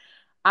Corleone.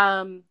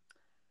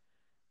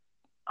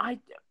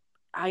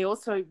 I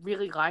also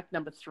really like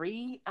number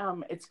 3.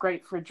 It's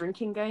great for a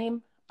drinking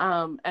game.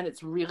 And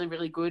it's really,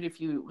 really good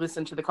if you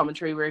listen to the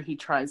commentary where he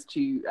tries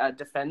to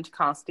defend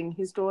casting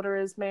his daughter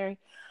as Mary.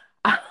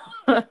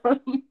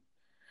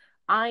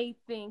 I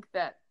think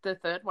that the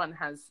third one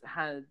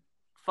had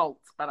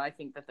faults, but I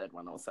think the third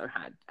one also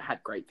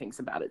had great things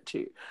about it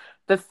too.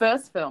 The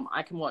first film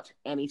I can watch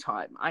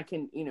anytime. I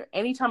can,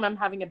 anytime I'm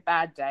having a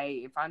bad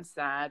day, if I'm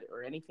sad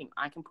or anything,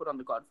 I can put on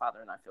The Godfather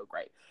and I feel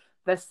great.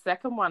 The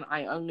second one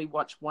I only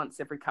watch once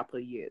every couple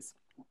of years,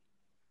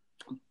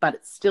 but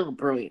it's still a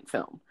brilliant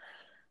film.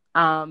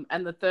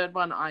 And the third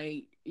one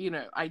I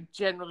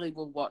generally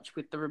will watch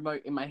with the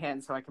remote in my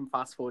hand so I can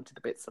fast forward to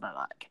the bits that I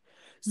like.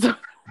 So,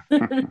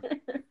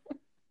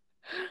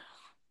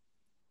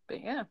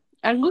 but yeah.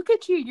 And look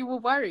at you. You were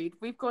worried.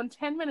 We've gone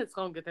 10 minutes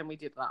longer than we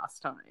did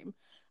last time.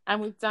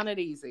 And we've done it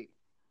easy.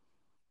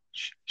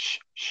 Shh.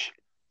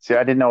 See,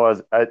 I didn't know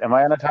am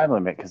I on a time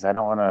limit? Because I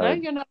don't want to. No,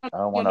 you're not.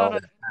 You're not on a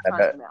time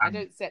limit. I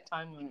don't set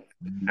time limits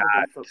for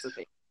those sorts of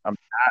things. I'm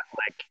not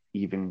like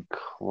even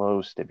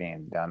close to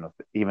being done with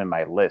even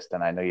my list.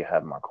 And I know you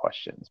have more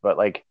questions. But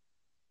like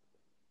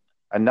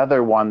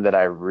another one that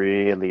I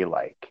really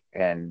like,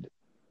 and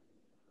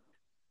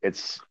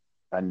it's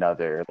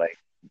another like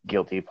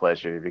guilty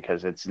pleasure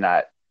because it's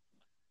not,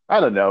 I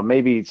don't know,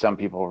 maybe some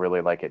people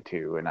really like it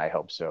too, and I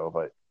hope so,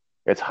 but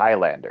it's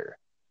Highlander.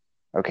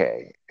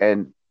 Okay.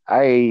 And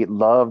I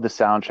love the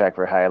soundtrack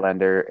for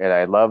Highlander, and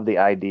I love the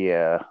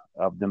idea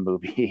of the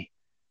movie.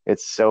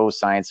 It's so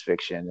science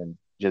fiction and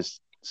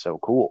just so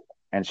cool.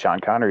 And Sean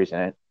Connery's in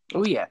it.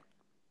 Oh, yeah.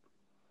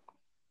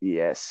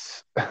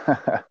 Yes.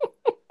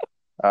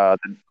 The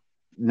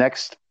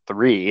next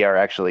 3 are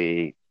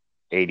actually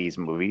 80s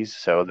movies.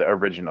 So the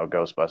original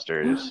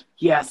Ghostbusters.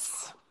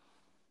 Yes.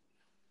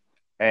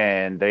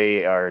 And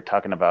they are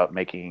talking about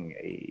making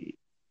a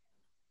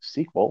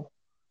sequel.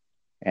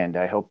 And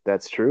I hope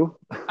that's true.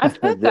 I've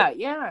heard that,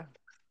 yeah.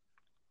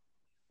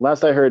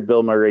 Last I heard,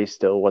 Bill Murray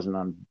still wasn't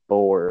on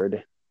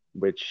board,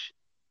 which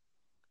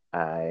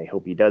I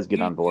hope he does get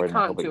on board. You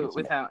can't do it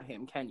without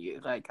him, can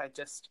you? Like,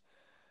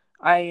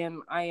 I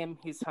am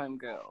his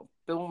homegirl.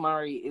 Bill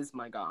Murray is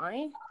my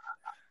guy.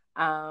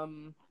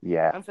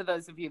 Yeah. And for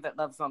those of you that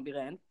love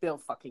Zombieland, Bill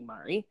fucking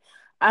Murray.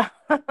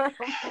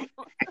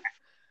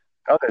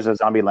 Oh, there's a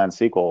Zombieland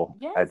sequel,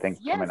 yes, I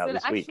think, coming out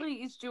this week. Yes, it actually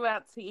is due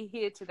out to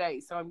here today,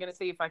 so I'm going to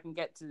see if I can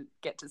get to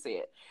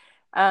see it.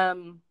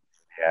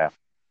 Yeah,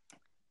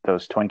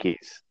 those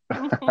Twinkies.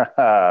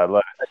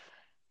 Love it.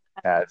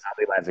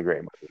 Zombieland's a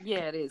great movie.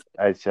 Yeah, it is.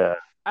 I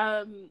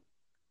like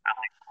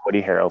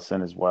Woody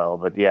Harrelson as well,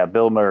 but yeah,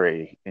 Bill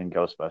Murray in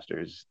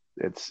Ghostbusters,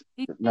 it's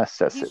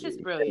necessity. He's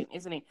just brilliant,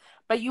 isn't he?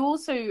 But you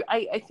also,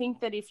 I think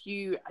that if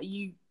you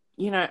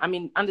I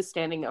mean,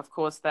 understanding, of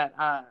course, that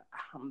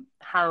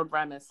Harold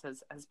Ramis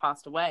has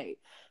passed away,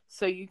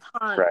 so you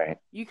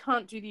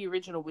can't do the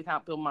original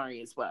without Bill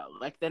Murray as well.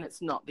 Like, then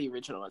it's not the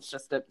original; it's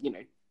just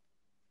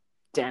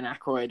Dan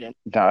Aykroyd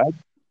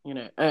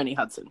and Ernie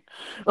Hudson.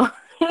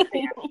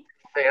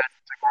 They had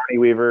Sigourney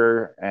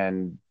Weaver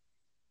and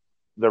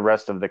the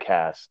rest of the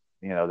cast,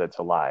 that's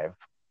alive,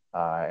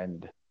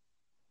 and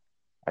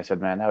I said,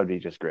 man, that would be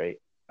just great.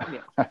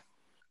 Yeah.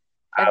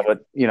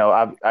 But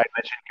I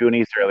mentioned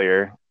Goonies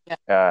earlier.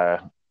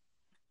 Yeah.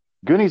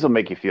 Goonies will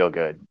make you feel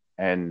good,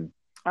 and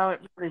it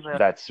really will.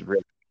 That's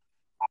really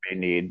what you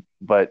need.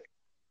 But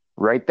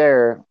right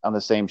there on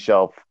the same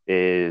shelf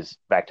is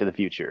Back to the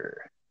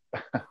Future.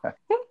 I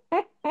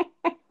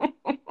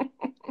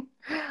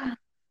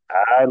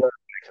love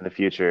Back to the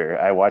Future.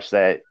 I watched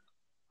that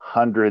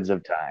hundreds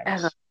of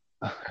times.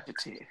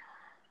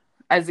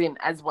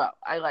 As well.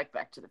 I like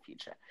Back to the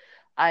Future.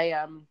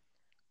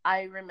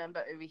 I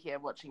remember over here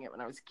watching it when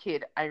I was a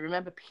kid. I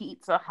remember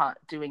Pizza Hut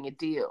doing a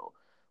deal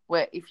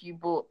where if you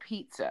bought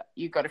pizza,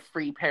 you got a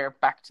free pair of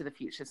Back to the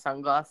Future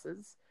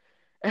sunglasses.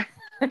 And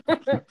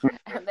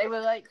they were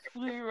like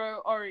fluoro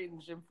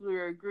orange and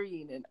fluoro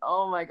green. And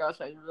oh my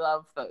gosh, I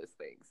love those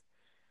things.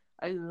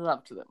 I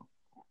loved them.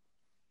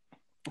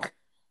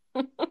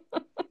 All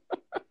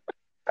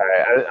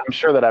right, I'm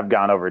sure that I've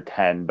gone over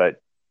 10, but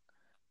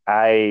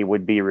I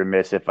would be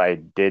remiss if I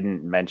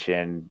didn't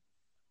mention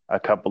a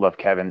couple of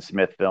Kevin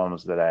Smith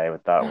films that I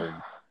thought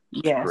were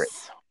great.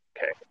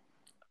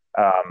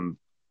 Okay.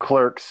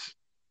 Clerks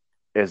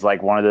is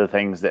like one of the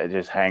things that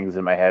just hangs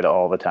in my head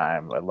all the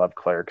time. I love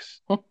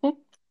Clerks.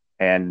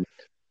 And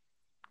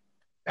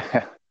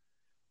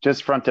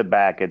just front to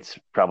back,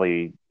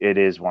 it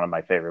is one of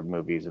my favorite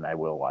movies, and I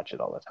will watch it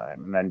all the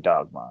time. And then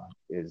Dogma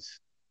is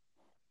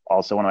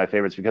also one of my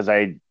favorites because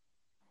I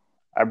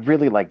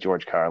really like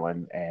George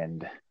Carlin,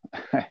 and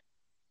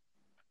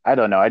I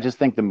don't know, I just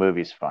think the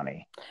movie's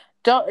funny.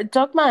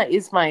 Dogma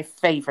is my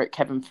favorite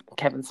Kevin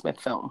Smith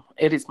film.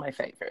 It is my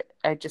favorite.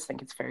 I just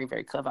think it's very,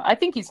 very clever. I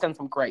think he's done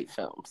some great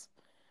films.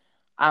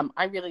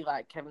 I really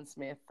like Kevin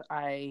Smith.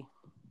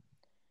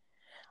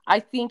 I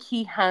think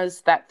he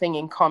has that thing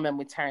in common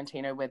with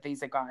Tarantino, where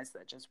these are guys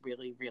that just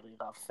really, really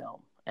love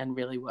film and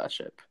really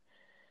worship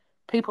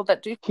people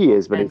that do. He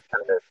is, but And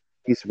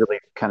he's really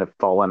kind of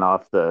fallen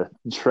off the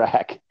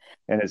track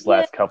in his yeah,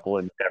 last couple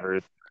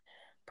endeavors.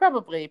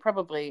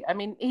 probably. I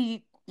mean,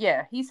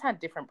 he's had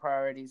different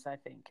priorities. I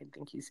think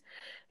he's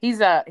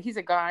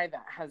a guy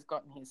that has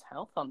gotten his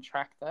health on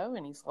track though,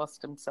 and he's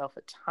lost himself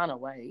a ton of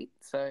weight.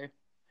 So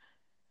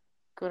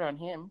good on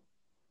him.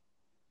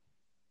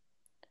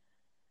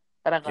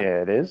 But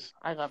Yeah, it is.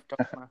 I love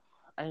Dogma.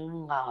 I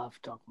love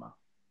Dogma.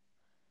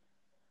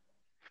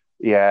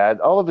 Yeah,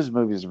 all of his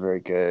movies are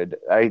very good.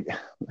 I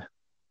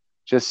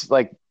just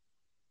like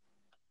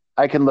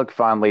I can look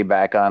fondly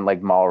back on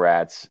like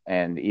Mallrats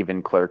and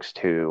even Clerks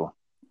 2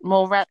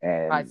 More rat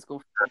high and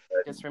school.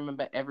 Just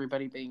remember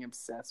everybody being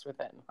obsessed with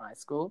it in high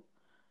school.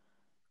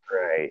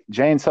 right.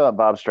 Jane Silent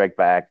Bob Strike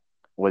Back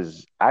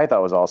was I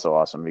thought was also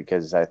awesome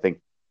because I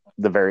think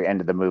the very end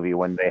of the movie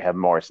when they have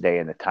Morris Day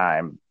and the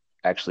Time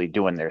actually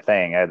doing their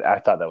thing, I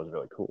thought that was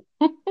really cool.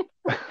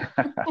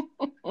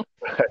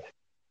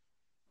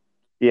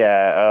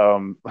 Yeah,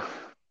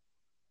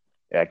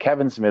 yeah,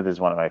 Kevin Smith is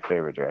one of my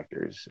favorite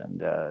directors,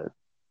 and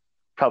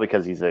probably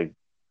because he's a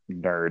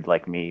nerd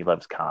like me, he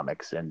loves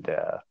comics, and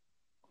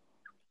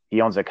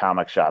he owns a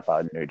comic shop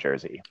out in New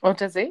Jersey. Oh,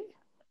 does he?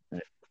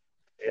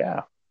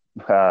 Yeah,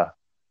 uh,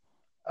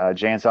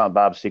 Jay and Silent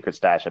Bob's Secret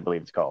Stash, I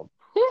believe it's called.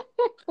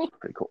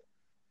 Pretty cool.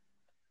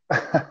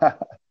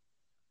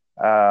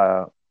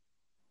 uh,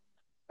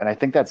 and I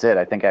think that's it.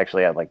 I think I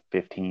actually had like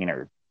 15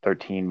 or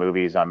 13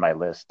 movies on my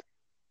list,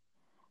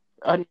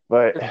 On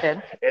but the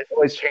 10. it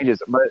always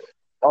changes. But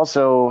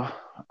also,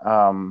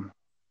 um,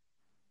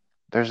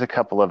 there's a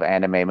couple of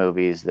anime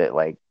movies that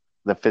like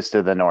The Fist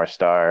of the North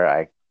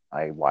Star.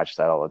 I watch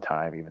that all the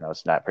time, even though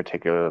it's not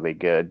particularly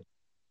good.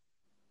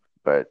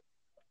 But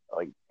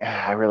like,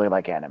 I really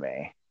like anime,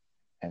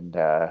 and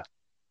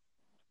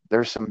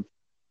there's some.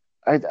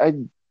 I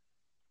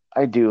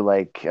I do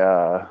like.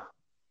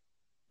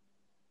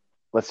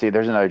 Let's see.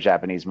 There's another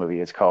Japanese movie.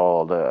 It's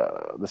called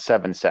The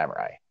Seven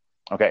Samurai.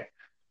 Okay,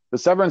 The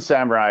Seven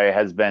Samurai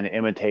has been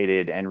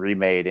imitated and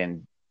remade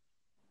in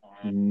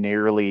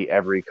nearly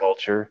every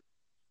culture.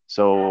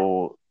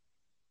 So,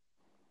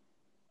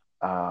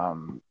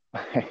 um,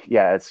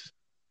 yeah,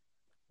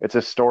 it's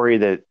a story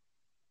that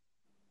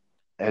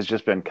has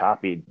just been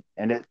copied,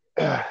 and it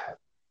I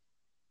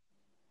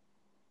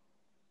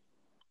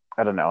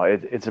don't know,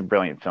 it's a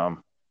brilliant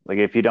film. Like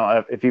if you've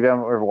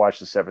ever watched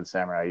The Seven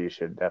Samurai, you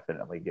should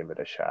definitely give it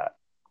a shot.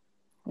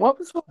 What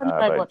was the one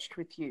that I But watched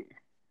with you?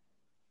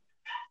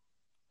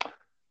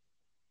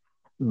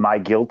 my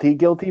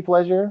guilty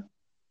pleasure.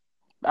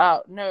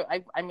 Oh no,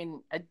 I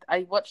mean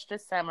I watched a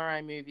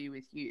samurai movie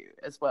with you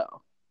as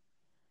well.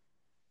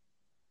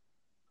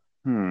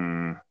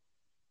 Hmm.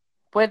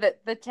 Where there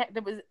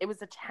was it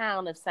was a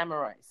town of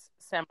samurais.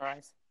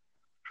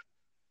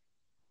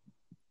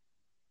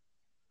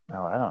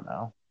 Oh, I don't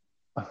know.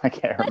 I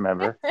can't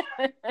remember.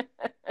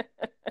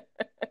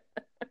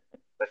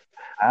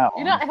 You're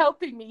Town. not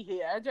helping me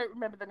here. I don't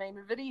remember the name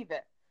of it either.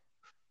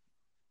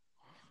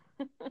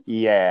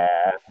 Yeah,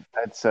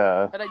 that's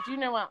But I do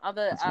know our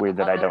it's weird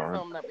that I other don't.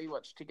 film that we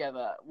watched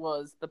together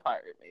was the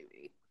pirate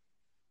movie.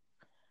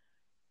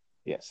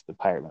 Yes, the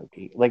pirate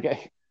movie.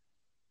 Like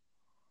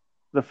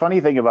the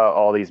funny thing about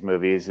all these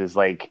movies is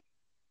like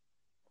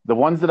the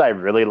ones that I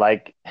really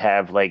like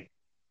have like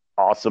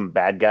awesome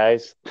bad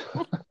guys.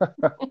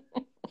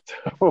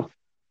 So,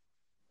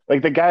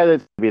 like the guy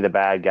that's be the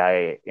bad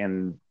guy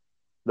in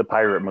the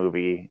pirate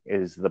movie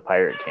is the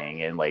Pirate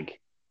King, and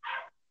like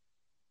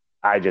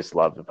I just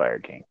love the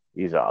Pirate King.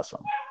 He's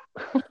awesome.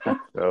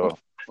 So,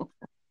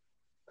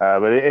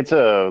 but it's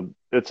a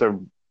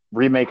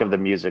remake of the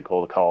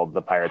musical called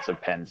The Pirates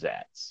of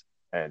Penzance,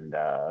 and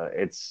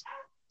it's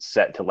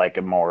set to like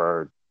a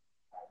more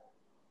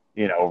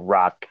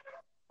rock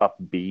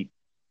upbeat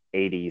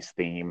 '80s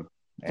theme,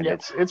 and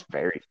Yep. it's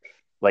very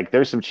like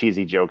there's some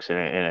cheesy jokes in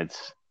it, and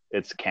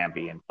it's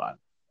campy and fun,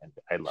 and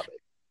I love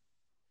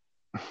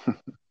it.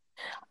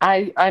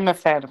 I'm a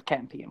fan of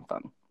campy and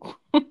fun.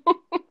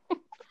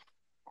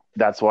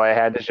 That's why I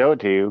had to show it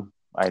to you.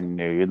 I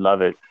knew you'd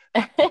love it.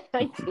 I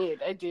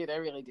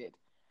really did.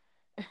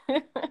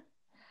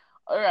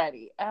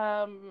 Alrighty.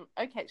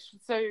 Okay,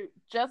 so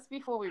just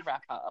before we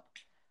wrap up,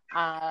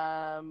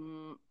 I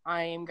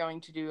am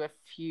going to do a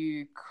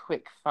few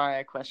quick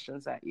fire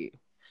questions at you.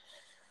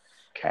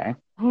 Okay.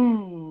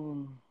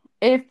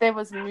 If there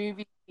was a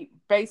movie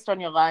based on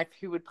your life,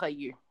 who would play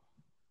you?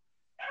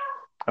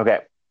 Okay.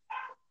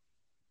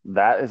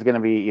 That is going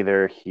to be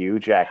either Hugh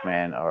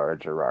Jackman or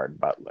Gerard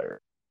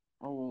Butler.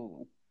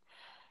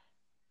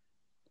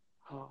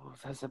 Oh,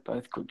 those are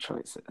both good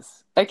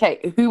choices.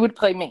 Okay, who would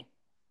play me?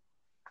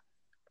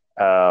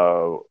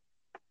 Uh,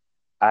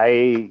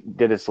 I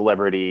did a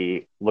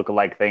celebrity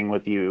look-alike thing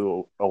with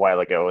you a while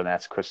ago, and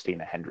that's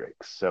Christina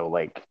Hendricks. So,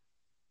 like,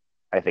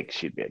 I think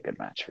she'd be a good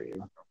match for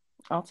you.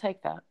 I'll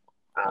take that.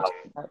 I'll Um,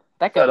 take that.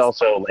 That but goes.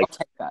 also, I'll like,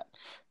 take that.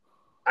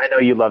 I know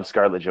you love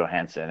Scarlett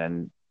Johansson,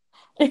 and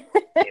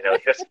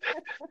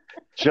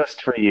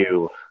just for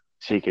you,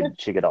 she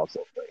could also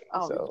play.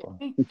 Oh, So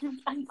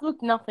I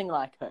look nothing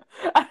like her.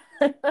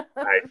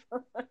 I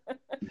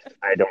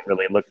I don't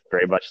really look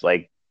very much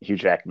like Hugh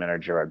Jackman or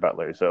Gerard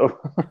Butler. So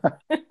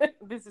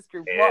This is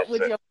true. What it's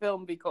would your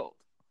film be called?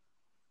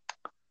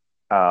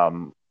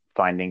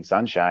 Finding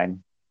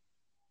Sunshine.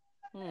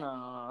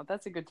 No,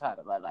 that's a good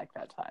title. I like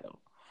that title.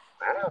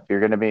 I don't know if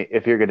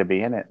you're gonna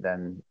be in it,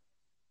 then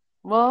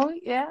Well,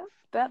 yeah,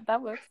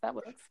 that works. That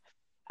works.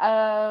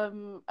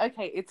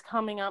 Okay, it's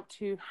coming up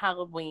to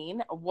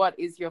Halloween. What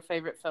is your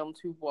favorite film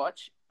to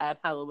watch at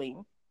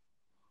Halloween?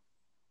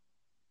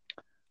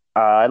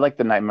 I like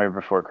The Nightmare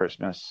Before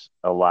Christmas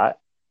a lot.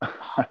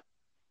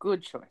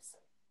 Good choice.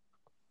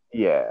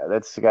 Yeah,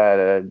 that's got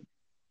a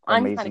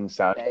I'm kind of amazing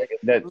soundtrack. gay.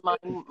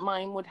 That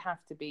Mine would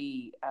have to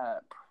be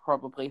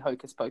probably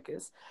Hocus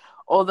Pocus,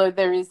 although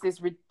there is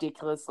this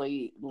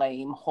ridiculously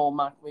lame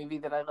Hallmark movie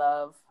that I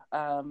love,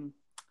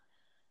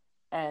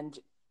 and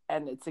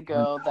it's a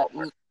girl that,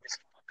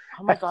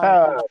 oh my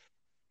god,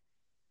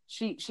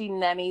 she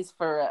nannies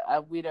for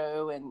a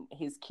widow and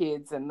his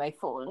kids, and they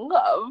fall in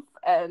love,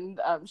 and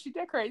she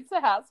decorates the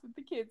house with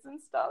the kids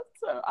and stuff.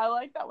 So I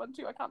like that one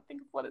too. I can't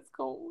think of what it's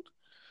called.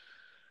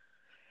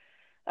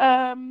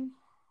 Um.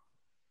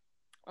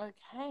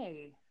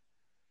 Okay.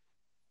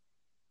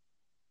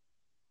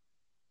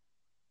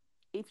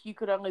 If you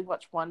could only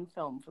watch one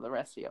film for the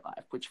rest of your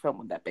life, which film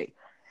would that be?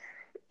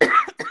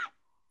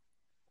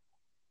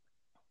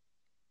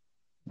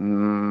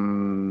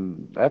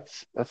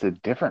 that's a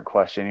different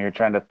question. You're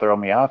trying to throw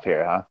me off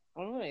here, huh?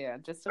 Oh yeah,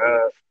 just a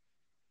little.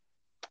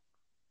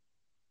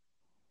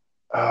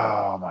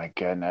 Oh my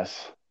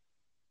goodness.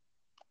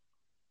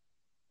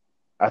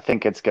 I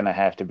think it's gonna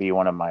have to be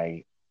one of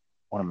my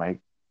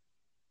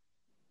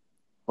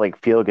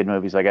like feel good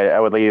movies. Like I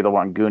would either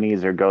want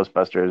Goonies or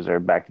Ghostbusters or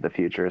Back to the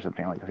Future or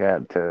something like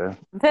that. To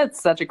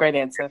That's such a great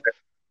answer.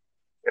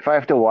 if I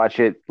have to watch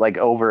it like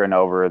over and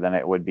over, then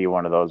it would be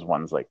one of those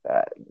ones like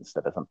that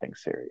instead of something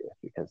serious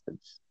because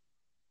it's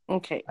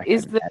Okay. I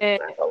Is can there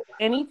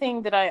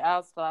anything that I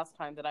asked last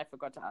time that I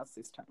forgot to ask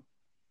this time?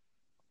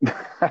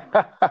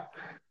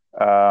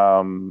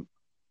 um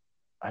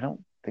I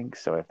don't think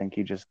so. I think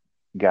you just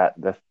got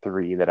the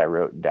three that I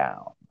wrote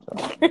down.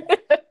 So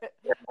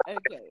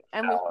Okay.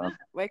 And with uh, that,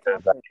 we're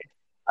 'cause covered.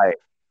 I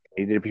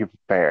needed to be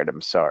prepared.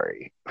 I'm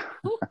sorry.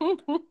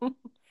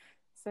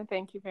 So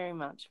thank you very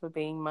much for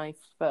being my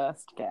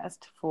first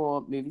guest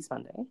for Movies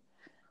Monday.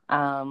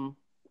 Um,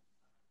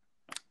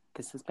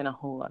 this has been a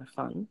whole lot of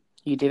fun.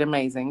 You did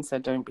amazing, so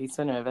don't be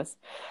so nervous.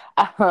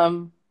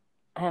 Um,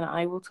 and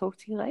I will talk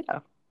to you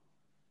later.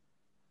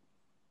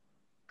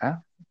 Yeah,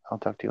 I'll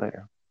talk to you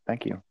later.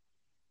 Thank you.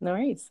 No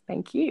worries.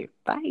 Thank you.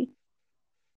 Bye.